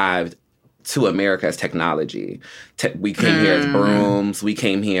arrived to America as technology. We came here as brooms. We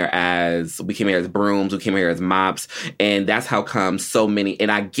came here as brooms. We came here as mops. And that's how come so many,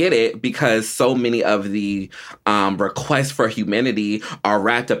 and I get it because so many of the requests for humanity are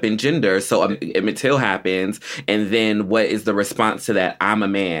wrapped up in gender. So Emmett Till happens. And then what is the response to that? I'm a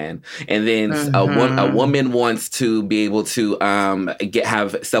man. And then a woman wants to be able to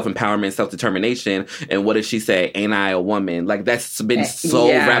have self-empowerment, self-determination. And what does she say? Ain't I a woman? Like, that's been so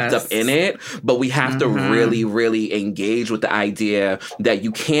wrapped up in it. But we have to really, really engage with the idea that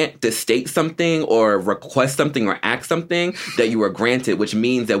you can't just state something or request something or ask something that you were granted, which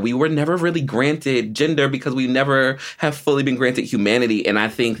means that we were never really granted gender because we never have fully been granted humanity. And I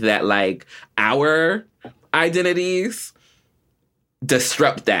think that, like, our identities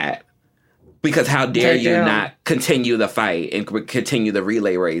disrupt that. Because how dare you not continue the fight and continue the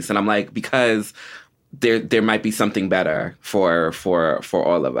relay race? And I'm like, because there might be something better for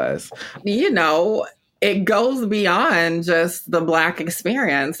all of us. It goes beyond just the Black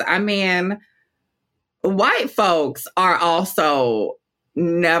experience. I mean, white folks are also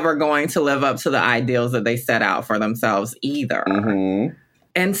never going to live up to the ideals that they set out for themselves either.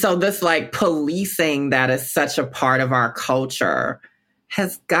 And so this like policing that is such a part of our culture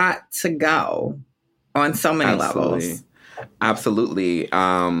has got to go on so many levels. Absolutely.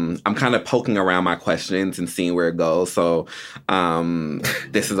 I'm kind of poking around my questions and seeing where it goes. So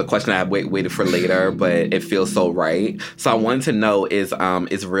this is a question I waited for later, but it feels so right. So I wanted to know, is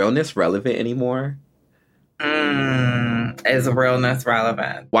realness relevant anymore? Is realness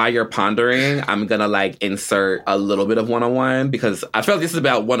relevant? While you're pondering, I'm gonna like insert a little bit of 101 because I feel like this is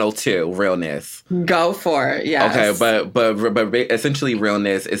about 102 realness. Go for it. Yes. Okay, but essentially,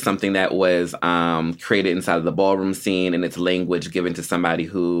 realness is something that was created inside of the ballroom scene, and it's language given to somebody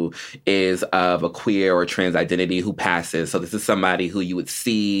who is of a queer or trans identity who passes. So this is somebody who you would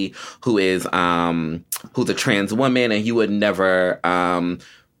see who is who's a trans woman, and you would never.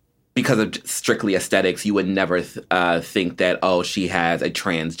 Because of strictly aesthetics, you would never think that, oh, she has a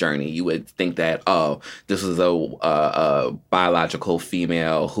trans journey. You would think that, oh, this was a biological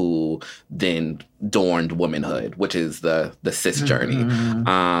female who then adorned womanhood, which is the cis journey.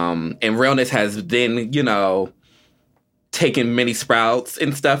 And realness has then, taken many sprouts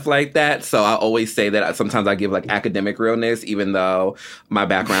and stuff like that. So I always say that sometimes I give like academic realness, even though my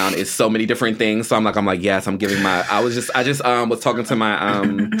background is so many different things. So I'm like, yes, I'm giving I just was talking to my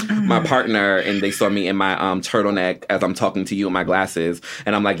my partner, and they saw me in my turtleneck as I'm talking to you in my glasses.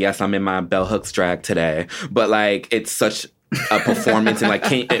 And I'm like, yes, I'm in my bell hooks drag today. But like, it's such a performance, and like,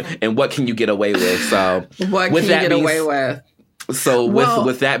 and what can you get away with? So what can you get away with? So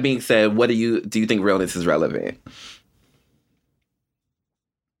with that being said, what do you think realness is relevant?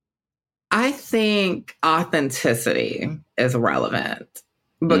 I think authenticity is relevant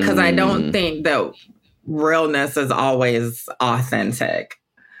because I don't think that realness is always authentic.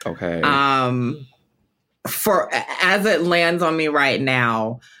 Okay. As it lands on me right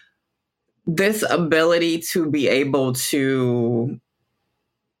now, this ability to be able to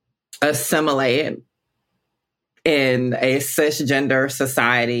assimilate in a cisgender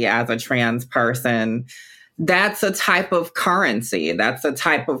society as a trans person, that's a type of currency. That's a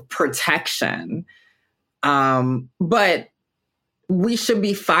type of protection. But we should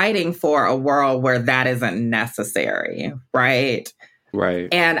be fighting for a world where that isn't necessary, right? Right.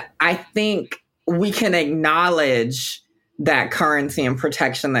 And I think we can acknowledge that currency and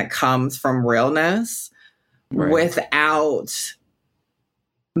protection that comes from realness without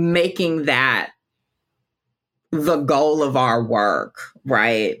making that the goal of our work,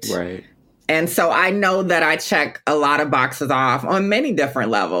 right? Right. And so I know that I check a lot of boxes off on many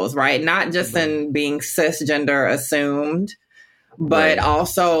different levels, right? Not just in being cisgender assumed, but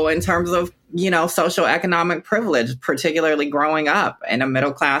also in terms of, social economic privilege, particularly growing up in a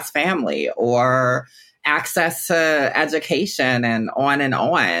middle-class family, or access to education and on and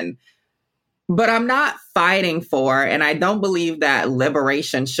on. But I'm not fighting for, and I don't believe that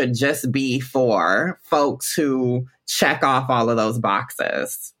liberation should just be for folks who check off all of those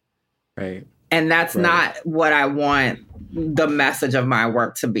boxes. Right. And that's not what I want the message of my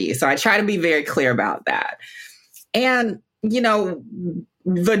work to be. So I try to be very clear about that. And,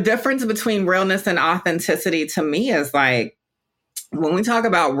 the difference between realness and authenticity to me is like, when we talk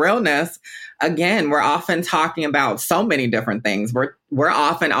about realness, again, we're often talking about so many different things. We're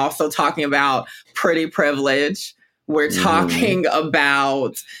often also talking about pretty privilege. We're talking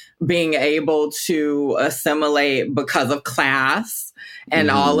about being able to assimilate because of class and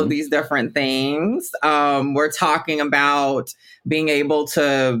all of these different things. We're talking about being able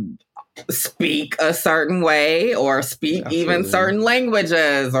to speak a certain way or speak even certain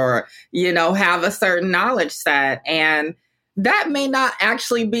languages or, have a certain knowledge set. And that may not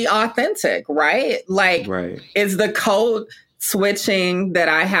actually be authentic, right? Like, is the code switching that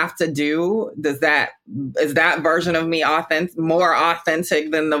I have to do, is that version of me more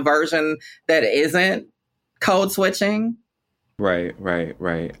authentic than the version that isn't code switching? Right.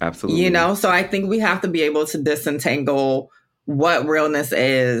 Absolutely. So I think we have to be able to disentangle what realness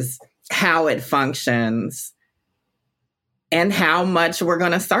is, how it functions, and how much we're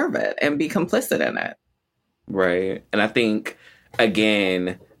going to serve it and be complicit in it. Right. And I think,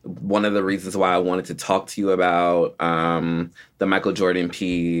 again, one of the reasons why I wanted to talk to you about the Michael Jordan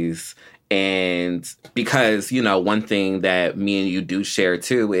piece, and because, one thing that me and you do share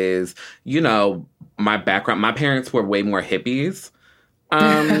too is, my background, my parents were way more hippies.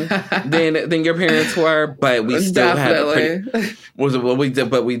 than your parents were, but we still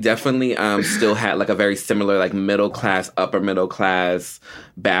we definitely still had like a very similar like middle class, upper middle class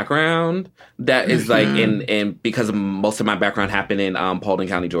background. That is like in because most of my background happened in Paulding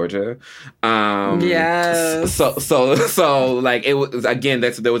County, Georgia. Yes. So like it was again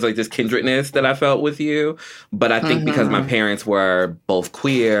there was like this kindredness that I felt with you, but I think because my parents were both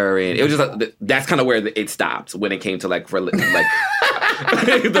queer and it was just that's kind of where it stopped when it came to like when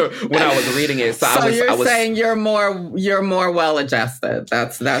I was reading it. So I was saying you're more well adjusted.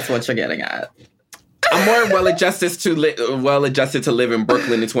 That's what you're getting at. I'm more well adjusted to live in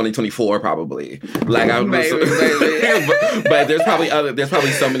Brooklyn in 2024, probably. Like I'm, maybe. But there's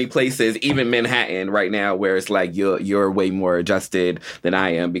probably so many places, even Manhattan right now, where it's like you're way more adjusted than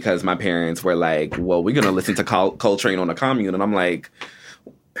I am because my parents were like, "Well, we're gonna listen to Coltrane on the commune," and I'm like,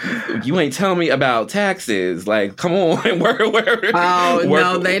 you ain't tell me about taxes. Like, come on.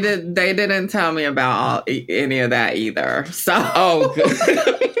 No, they didn't tell me about any of that either. So,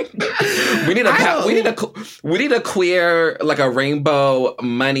 we need a queer, like a rainbow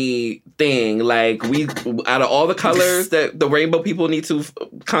money thing. Like out of all the colors that the rainbow people need to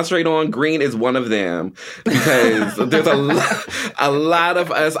concentrate on, green is one of them because there's a lot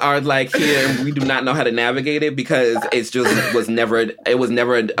of us are like here and we do not know how to navigate it because it was never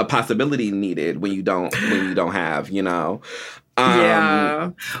a possibility needed when you don't have, you know.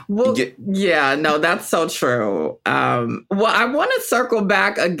 No, that's so true. Well, I want to circle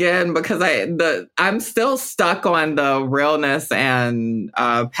back again because I'm still stuck on the realness and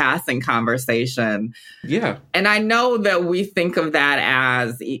passing conversation. Yeah. And I know that we think of that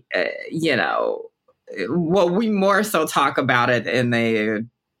as, you know, well, we more so talk about it in the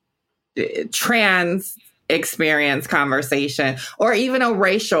trans experience conversation or even a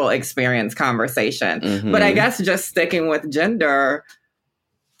racial experience conversation. Mm-hmm. But I guess just sticking with gender,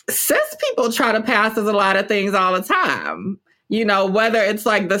 cis people try to pass as a lot of things all the time. You know, whether it's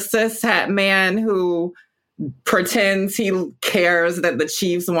like the cishet man who pretends he cares that the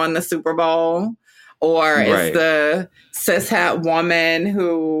Chiefs won the Super Bowl, or it's the cishet woman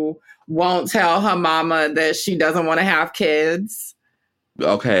who won't tell her mama that she doesn't want to have kids.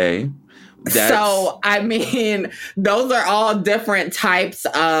 Okay. So, I mean, those are all different types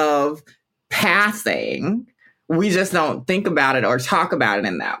of passing. We just don't think about it or talk about it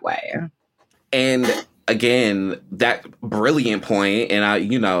in that way. And again, that brilliant point,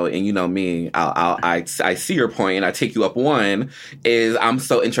 and you know me, I see your point, and I take you up one. Is I'm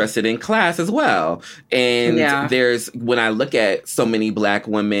so interested in class as well, and there's when I look at so many Black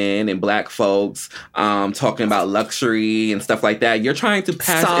women and Black folks talking about luxury and stuff like that, you're trying to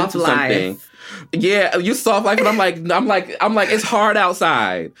pass soft into life. Something. Yeah, you soft life, but I'm like, it's hard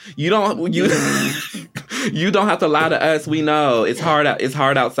outside. You don't have to lie to us. We know it's hard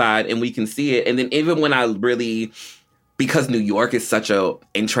outside, and we can see it. And then even when because New York is such a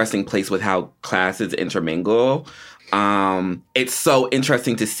interesting place with how classes intermingle, it's so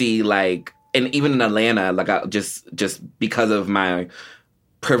interesting to see, like, and even in Atlanta, like just because of my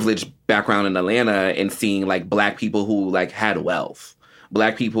privileged background in Atlanta and seeing like Black people who like had wealth.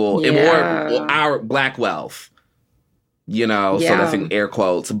 Black people, or our Black wealth, you know, so that's in air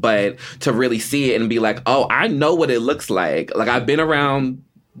quotes, but to really see it and be like, oh, I know what it looks like. Like, I've been around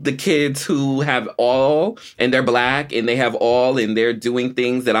the kids who have all, and they're Black, and they have all, and they're doing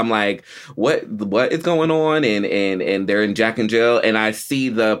things that I'm like, what is going on? And they're in Jack and Jill, and I see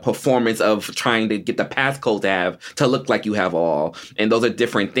the performance of trying to get the passcode to look like you have all, and those are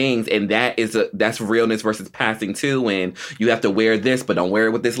different things, and that's realness versus passing too. And you have to wear this, but don't wear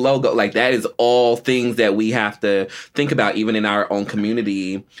it with this logo. Like, that is all things that we have to think about, even in our own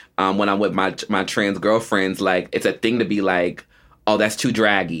community. When I'm with my trans girlfriends, like, it's a thing to be like, oh, that's too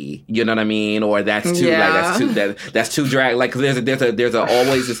draggy, you know what I mean? Or that's too that's too drag. Like, there's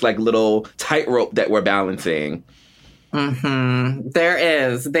always this like little tightrope that we're balancing. Mm-hmm. There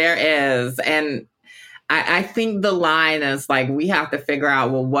is, and I think the line is like, we have to figure out,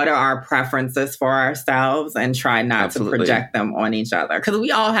 well, what are our preferences for ourselves, and try not to project them on each other, because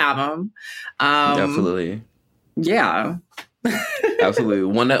we all have them. Absolutely. Yeah. Absolutely.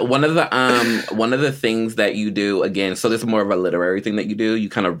 One of the things that you do, again, so this is more of a literary thing that you do. You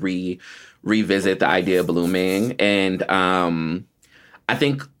kind of revisit the idea of blooming, and I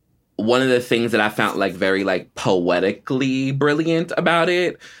think one of the things that I found like very like poetically brilliant about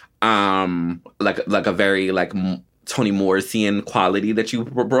it, like a very like Toni Morrisian quality that you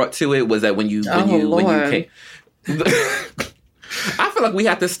brought to it, was that when you came, I feel like we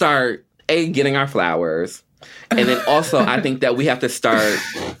have to start getting our flowers. And then also, I think that we have to start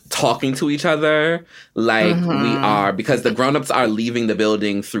talking to each other like we are, because the grown-ups are leaving the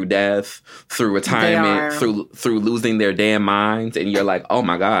building through death, through retirement, through losing their damn minds, and you're like, oh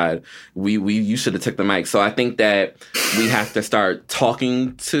my God, you should have took the mic. So I think that we have to start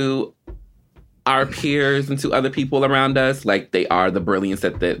talking to our peers and to other people around us like they are the brilliance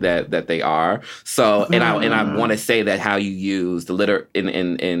that they are. So and I want to say that how you use the litter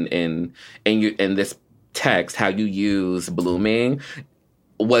in this text, how you use blooming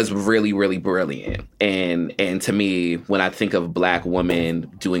was really, really brilliant. And to me, when I think of Black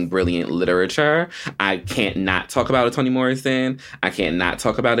women doing brilliant literature, I can't not talk about a Toni Morrison. I can't not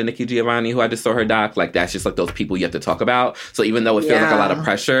talk about a Nikki Giovanni, who I just saw her doc. Like, that's just like those people you have to talk about. So even though it feels like a lot of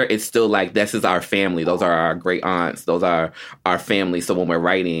pressure, it's still like, this is our family. Those are our great aunts. Those are our family. So when we're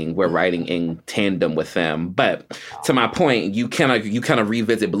writing in tandem with them. But to my point, you kind of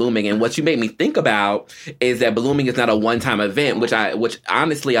revisit blooming. And what you made me think about is that blooming is not a one-time event, which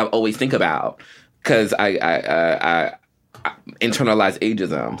honestly I always think about, because I internalize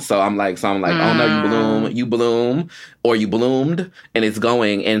ageism. So I'm like, oh no, you bloom, or you bloomed, and it's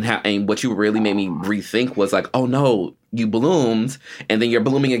going. And what you really made me rethink was like, oh no, you bloomed, and then you're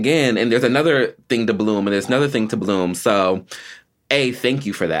blooming again, and there's another thing to bloom, and there's another thing to bloom. So, thank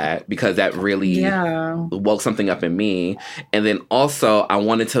you for that, because that really woke something up in me. And then also, I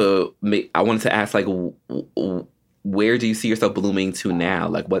wanted to ask, like, where do you see yourself blooming to now?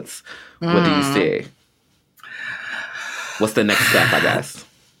 Like, what do you see? What's the next step, I guess?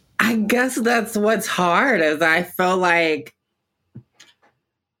 I guess that's what's hard, is I feel like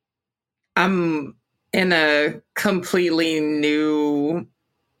I'm in a completely new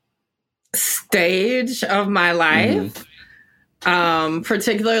stage of my life,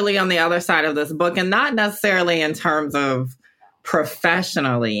 particularly on the other side of this book, and not necessarily in terms of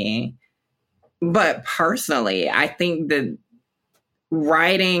professionally, but personally. I think that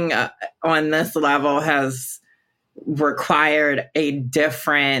writing on this level has required a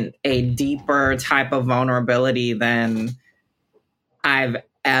deeper type of vulnerability than I've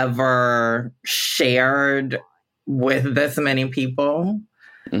ever shared with this many people.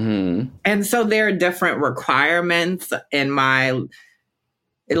 And so there are different requirements in my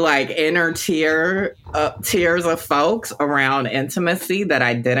inner tiers of folks around intimacy that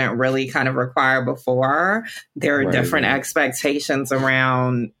I didn't really kind of require before. There are different expectations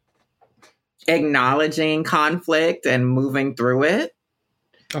around acknowledging conflict and moving through it.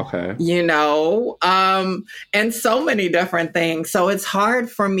 Okay. And so many different things. So it's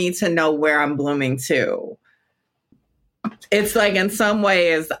hard for me to know where I'm blooming to. It's like, in some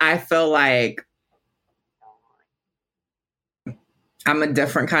ways, I feel like I'm a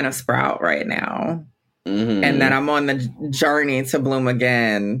different kind of sprout right now. And that I'm on the journey to bloom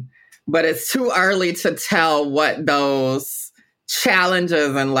again. But it's too early to tell what those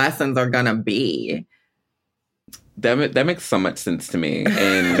challenges and lessons are going to be. That makes so much sense to me.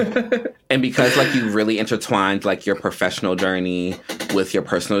 And because like you really intertwined like your professional journey with your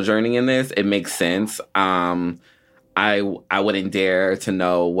personal journey in this, it makes sense. I wouldn't dare to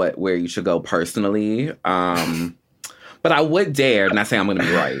know where you should go personally. But I would dare, not saying I'm going to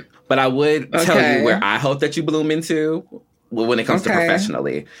be right, but I would tell you where I hope that you bloom into when it comes to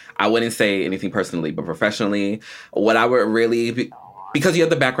professionally. I wouldn't say anything personally, but professionally, what I would really, because you have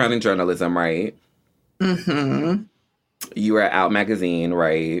the background in journalism, right? You were at Out Magazine,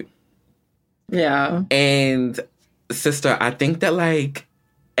 right? Yeah. And sister, I think that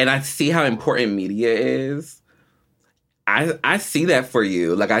and I see how important media is. I see that for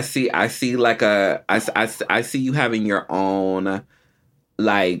you. Like I see like I see you having your own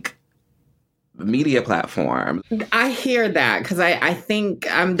media platform. I hear that, because I think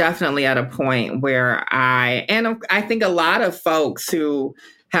I'm definitely at a point where I think a lot of folks who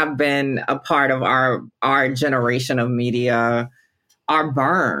have been a part of our generation of media are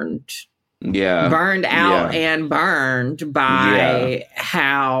burned. Yeah. Burned out and burned by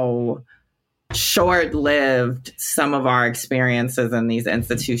how short-lived some of our experiences in these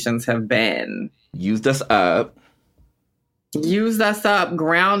institutions have been. Used us up,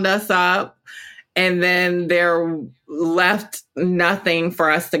 ground us up, and then they're left nothing for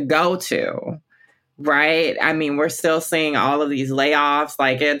us to go to, right? I mean, we're still seeing all of these layoffs.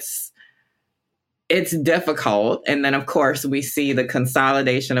 Like, it's difficult. And then, of course, we see the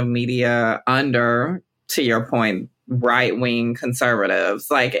consolidation of media under, to your point, right-wing conservatives.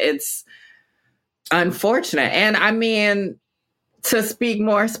 Like, it's unfortunate. And I mean, to speak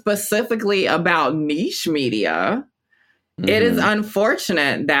more specifically about niche media, it is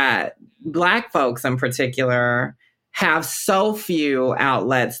unfortunate that Black folks in particular have so few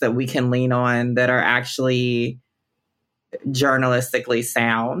outlets that we can lean on that are actually journalistically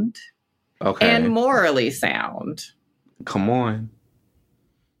sound and morally sound. Come on.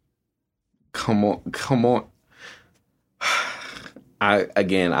 I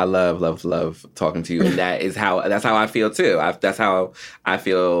love talking to you, and that's how I feel too. That's how I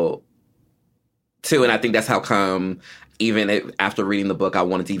feel too, and I think that's how come. Even after reading the book, I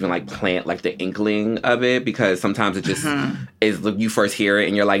wanted to even like plant like the inkling of it, because sometimes it just is you first hear it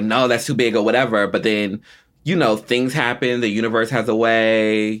and you're like, no, that's too big or whatever. But then, things happen, the universe has a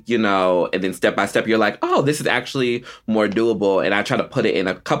way, and then step by step, you're like, oh, this is actually more doable. And I try to put it in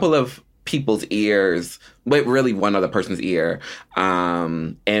a couple of people's ears, but really one other person's ear.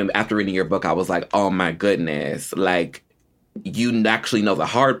 And after reading your book, I was like, oh my goodness, like, you actually know the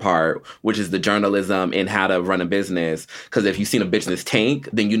hard part, which is the journalism and how to run a business. Because if you've seen a business tank,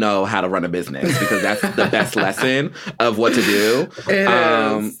 then you know how to run a business, because that's the best lesson of what to do.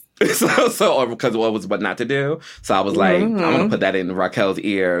 So because what was what not to do. So I was like, I'm gonna put that in Raquel's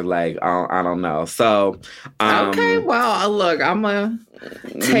ear. Like, I don't know. So okay, well, look, I'm gonna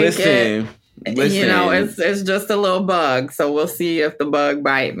take it. Listen. It's just a little bug, so we'll see if the bug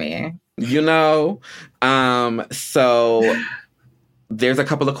bite me. So there's a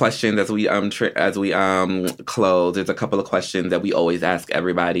couple of questions as we close. There's a couple of questions that we always ask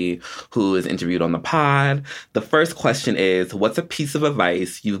everybody who is interviewed on the pod. The first question is, what's a piece of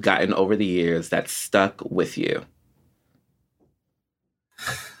advice you've gotten over the years that stuck with you?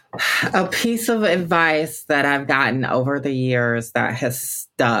 A piece of advice that I've gotten over the years that has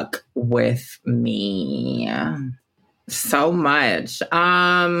stuck with me so much.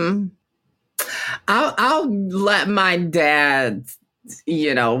 I'll let my dad,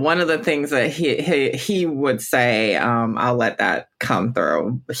 one of the things that he would say, I'll let that come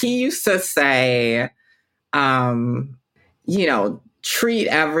through. He used to say, treat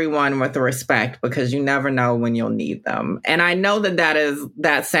everyone with respect, because you never know when you'll need them. And I know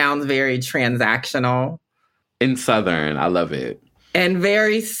that sounds very transactional. In Southern, I love it. And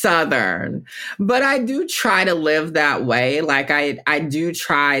very Southern. But I do try to live that way. Like, I do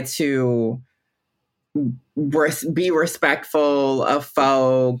try to be respectful of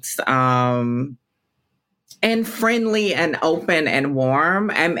folks, and friendly and open and warm.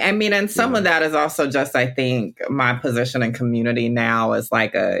 I mean, and some of that is also just, I think, my position in community now is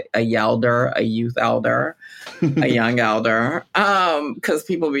like a yelder, a youth elder, a young elder, because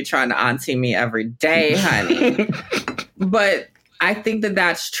people be trying to auntie me every day, honey. But I think that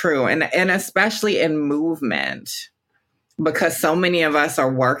that's true. And especially in movement, because so many of us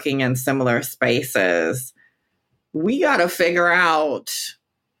are working in similar spaces, we got to figure out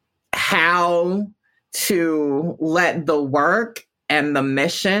how to let the work and the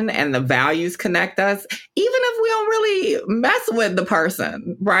mission and the values connect us, even if we don't really mess with the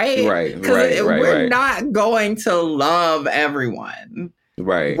person, right? Right. Because we're not going to love everyone.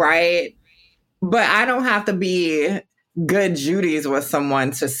 Right. But I don't have to be good Judy's with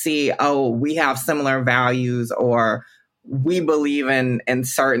someone to see, oh, we have similar values, or we believe in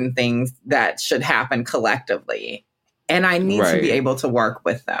certain things that should happen collectively. And I need to be able to work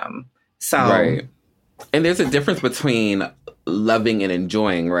with them. So, and there's a difference between loving and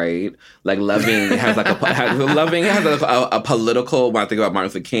enjoying, right? Like, loving has like a political. When I think about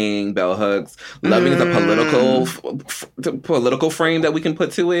Martin Luther King, Bell Hooks, loving is a political frame that we can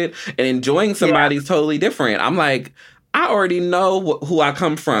put to it, and enjoying somebody is totally different. I'm like, I already know who I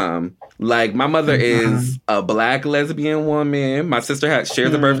come from. Like, my mother is a Black lesbian woman. My sister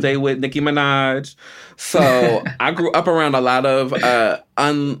shares a birthday with Nicki Minaj. So I grew up around a lot of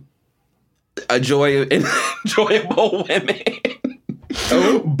enjoyable women.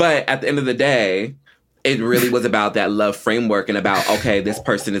 But at the end of the day, it really was about that love framework and about, okay, this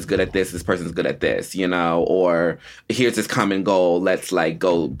person is good at this person's good at this, or here's this common goal. Let's like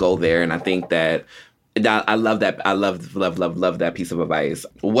go there. And I think that I love that. I love that piece of advice.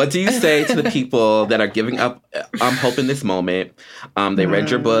 What do you say to the people that are giving up hope in this moment? They read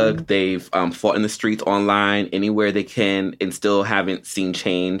your book. They've fought in the streets, online, anywhere they can, and still haven't seen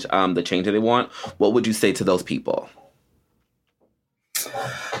change, the change that they want. What would you say to those people?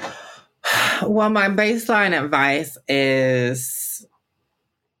 Well, my baseline advice is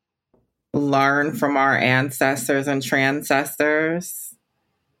learn from our ancestors and transcestors.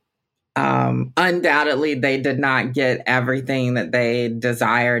 Undoubtedly, they did not get everything that they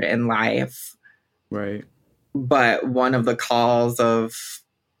desired in life. Right. But one of the calls of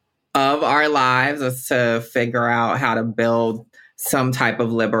our lives is to figure out how to build some type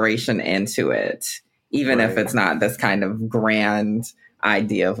of liberation into it, even if it's not this kind of grand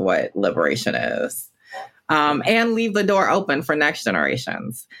idea of what liberation is. And leave the door open for next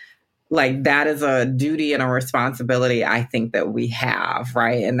generations. like that is a duty and a responsibility I think that we have,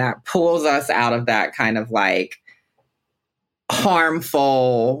 right? And that pulls us out of that kind of like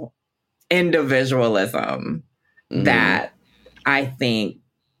harmful individualism that I think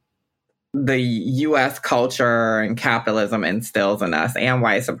the U.S. culture and capitalism instills in us, and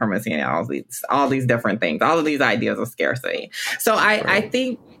white supremacy and all these different things, all of these ideas of scarcity. So I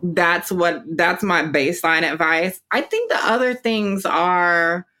think that's my baseline advice. I think the other things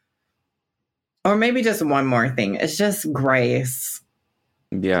are, or maybe just one more thing, it's just grace.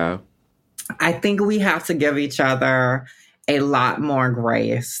 Yeah. I think we have to give each other a lot more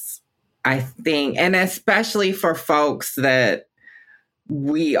grace. I think, and especially for folks that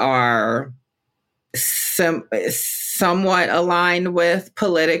we are somewhat aligned with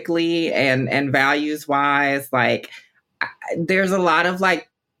politically and values wise, like there's a lot of like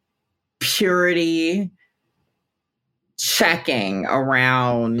purity checking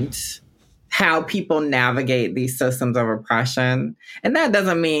around how people navigate these systems of oppression. And that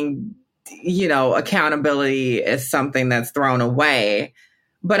doesn't mean, accountability is something that's thrown away.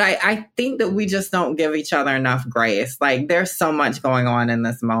 But I think that we just don't give each other enough grace. Like, there's so much going on in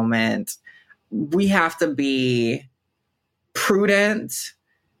this moment. We have to be prudent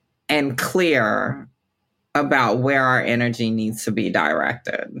and clear about where our energy needs to be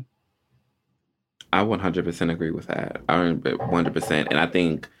directed. I 100% agree with that. 100%. And I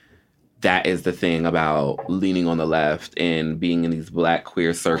think that is the thing about leaning on the left and being in these Black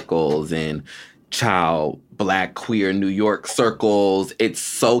queer circles and Black queer New York circles. It's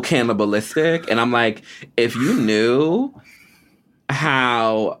so cannibalistic. And I'm like, if you knew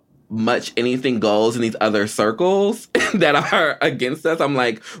how much anything goes in these other circles that are against us, I'm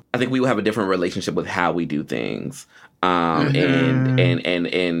like, I think we will have a different relationship with how we do things.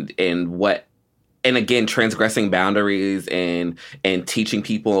 And again, transgressing boundaries and teaching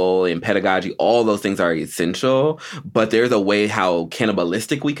people and pedagogy, all those things are essential. But there's a way how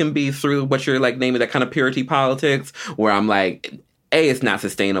cannibalistic we can be through what you're like naming that kind of purity politics, where I'm like, A, it's not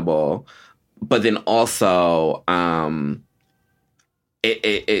sustainable, but then also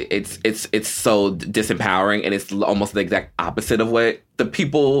it's so disempowering, and it's almost the exact opposite of what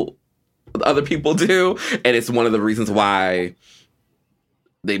the other people do, and it's one of the reasons why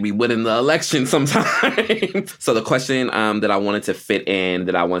they be winning the election sometimes. So the question that I wanted to fit in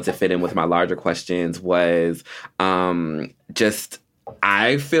with my larger questions was I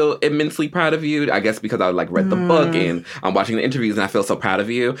feel immensely proud of you. I guess because I read the book and I'm watching the interviews, and I feel so proud of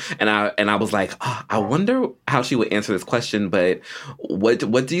you. And I was like, I wonder how she would answer this question. But what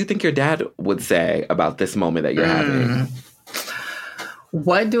do you think your dad would say about this moment that you're having?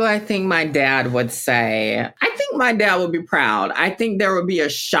 What do I think my dad would say? I think my dad would be proud. I think there would be a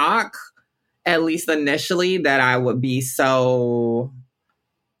shock, at least initially, that I would be so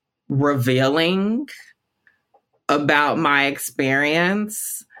revealing about my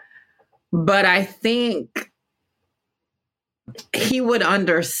experience. But I think he would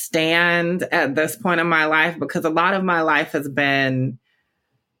understand at this point in my life, because a lot of my life has been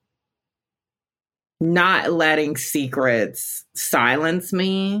not letting secrets silence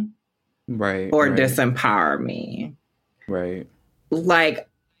me, right, or disempower me. Right. Like,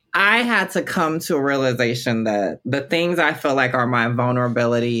 I had to come to a realization that the things I feel like are my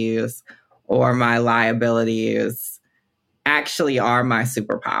vulnerabilities or my liabilities actually are my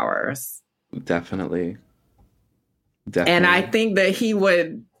superpowers. Definitely. And I think that he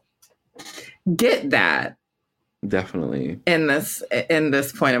would get that. Definitely. In this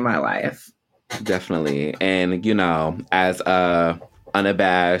point in my life. Definitely. And, as a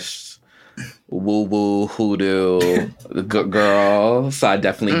unabashed woo-woo hoodoo girl, so I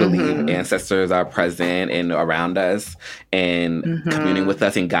definitely believe ancestors are present and around us and communing with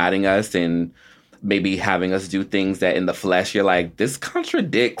us and guiding us, and maybe having us do things that in the flesh you're like, this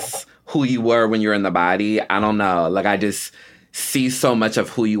contradicts who you were when you're in the body. I don't know. Like, I just see so much of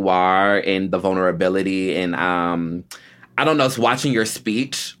who you are and the vulnerability, and I don't know, it's watching your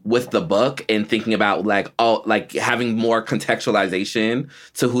speech with the book and thinking about having more contextualization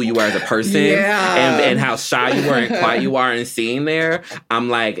to who you are as a person, and how shy you were and quiet you are, and seeing there. I'm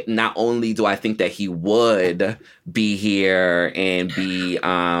like, not only do I think that he would be here and be,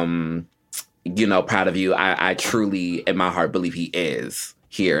 proud of you, I truly in my heart believe he is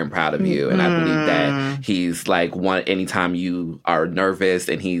here and proud of you. And I believe that he's anytime you are nervous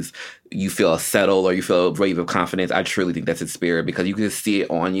and you feel settled or you feel a wave of confidence, I truly think that's his spirit, because you can see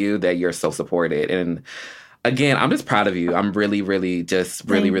it on you that you're so supported. And again, I'm just proud of you. I'm really, really, just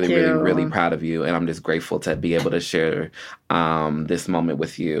really, really, really, really proud of you. And I'm just grateful to be able to share this moment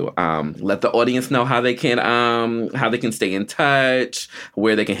with you. Let the audience know how they can stay in touch,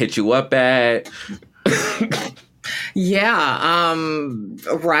 where they can hit you up at. Yeah,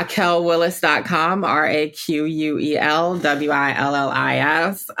 RaquelWillis.com,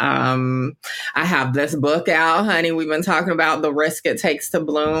 RaquelWillis. I have this book out, honey. We've been talking about the risk it takes to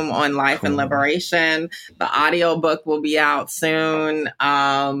bloom on life and liberation. The audiobook will be out soon.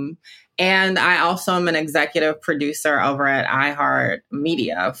 And I also am an executive producer over at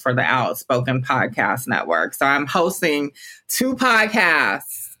iHeartMedia for the Outspoken Podcast Network. So I'm hosting 2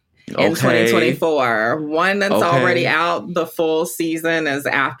 podcasts in 2024. One that's already out. The full season is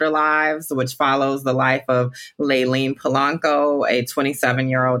Afterlives, which follows the life of Layleen Polanco, a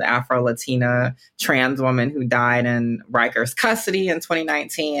 27-year-old Afro-Latina trans woman who died in Rikers custody in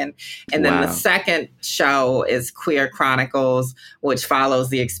 2019. And then the second show is Queer Chronicles, which follows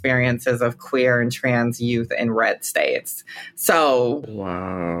the experiences of queer and trans youth in red states. So,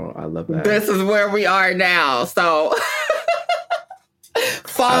 wow, I love that. This is where we are now. So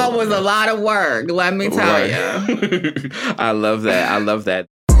fall was a lot of work, let me tell you. I love that. I love that.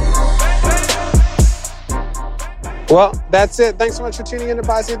 Well, that's it. Thanks so much for tuning in to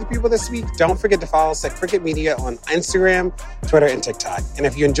Pod Save the People this week. Don't forget to follow us at Cricket Media on Instagram, Twitter, and TikTok. And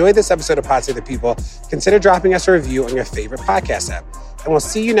if you enjoyed this episode of Pod Save the People, consider dropping us a review on your favorite podcast app. And we'll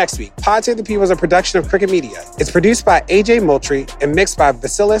see you next week. Pod Save the People is a production of Cricket Media. It's produced by AJ Moultrie and mixed by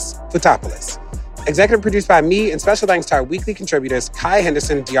Vasilis Futopoulos. Executive produced by me, and special thanks to our weekly contributors, Kai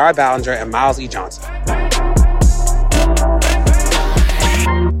Henderson, Diara Ballinger, and Miles E. Johnson.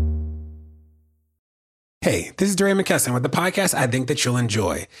 Hey, this is DeRay McKesson with the podcast I think that you'll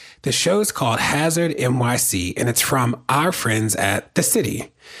enjoy. The show's called Hazard NYC, and it's from our friends at The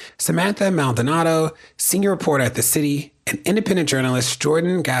City. Samantha Maldonado, senior reporter at The City, and independent journalist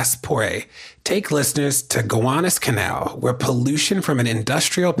Jordan Gaspore take listeners to Gowanus Canal, where pollution from an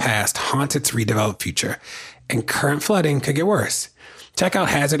industrial past haunts its redeveloped future, and current flooding could get worse. Check out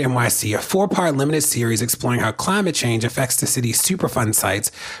Hazard NYC, a 4-part limited series exploring how climate change affects the city's Superfund sites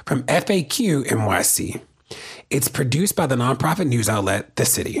from FAQ NYC. It's produced by the nonprofit news outlet The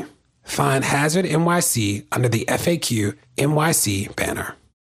City. Find Hazard NYC under the FAQ NYC banner.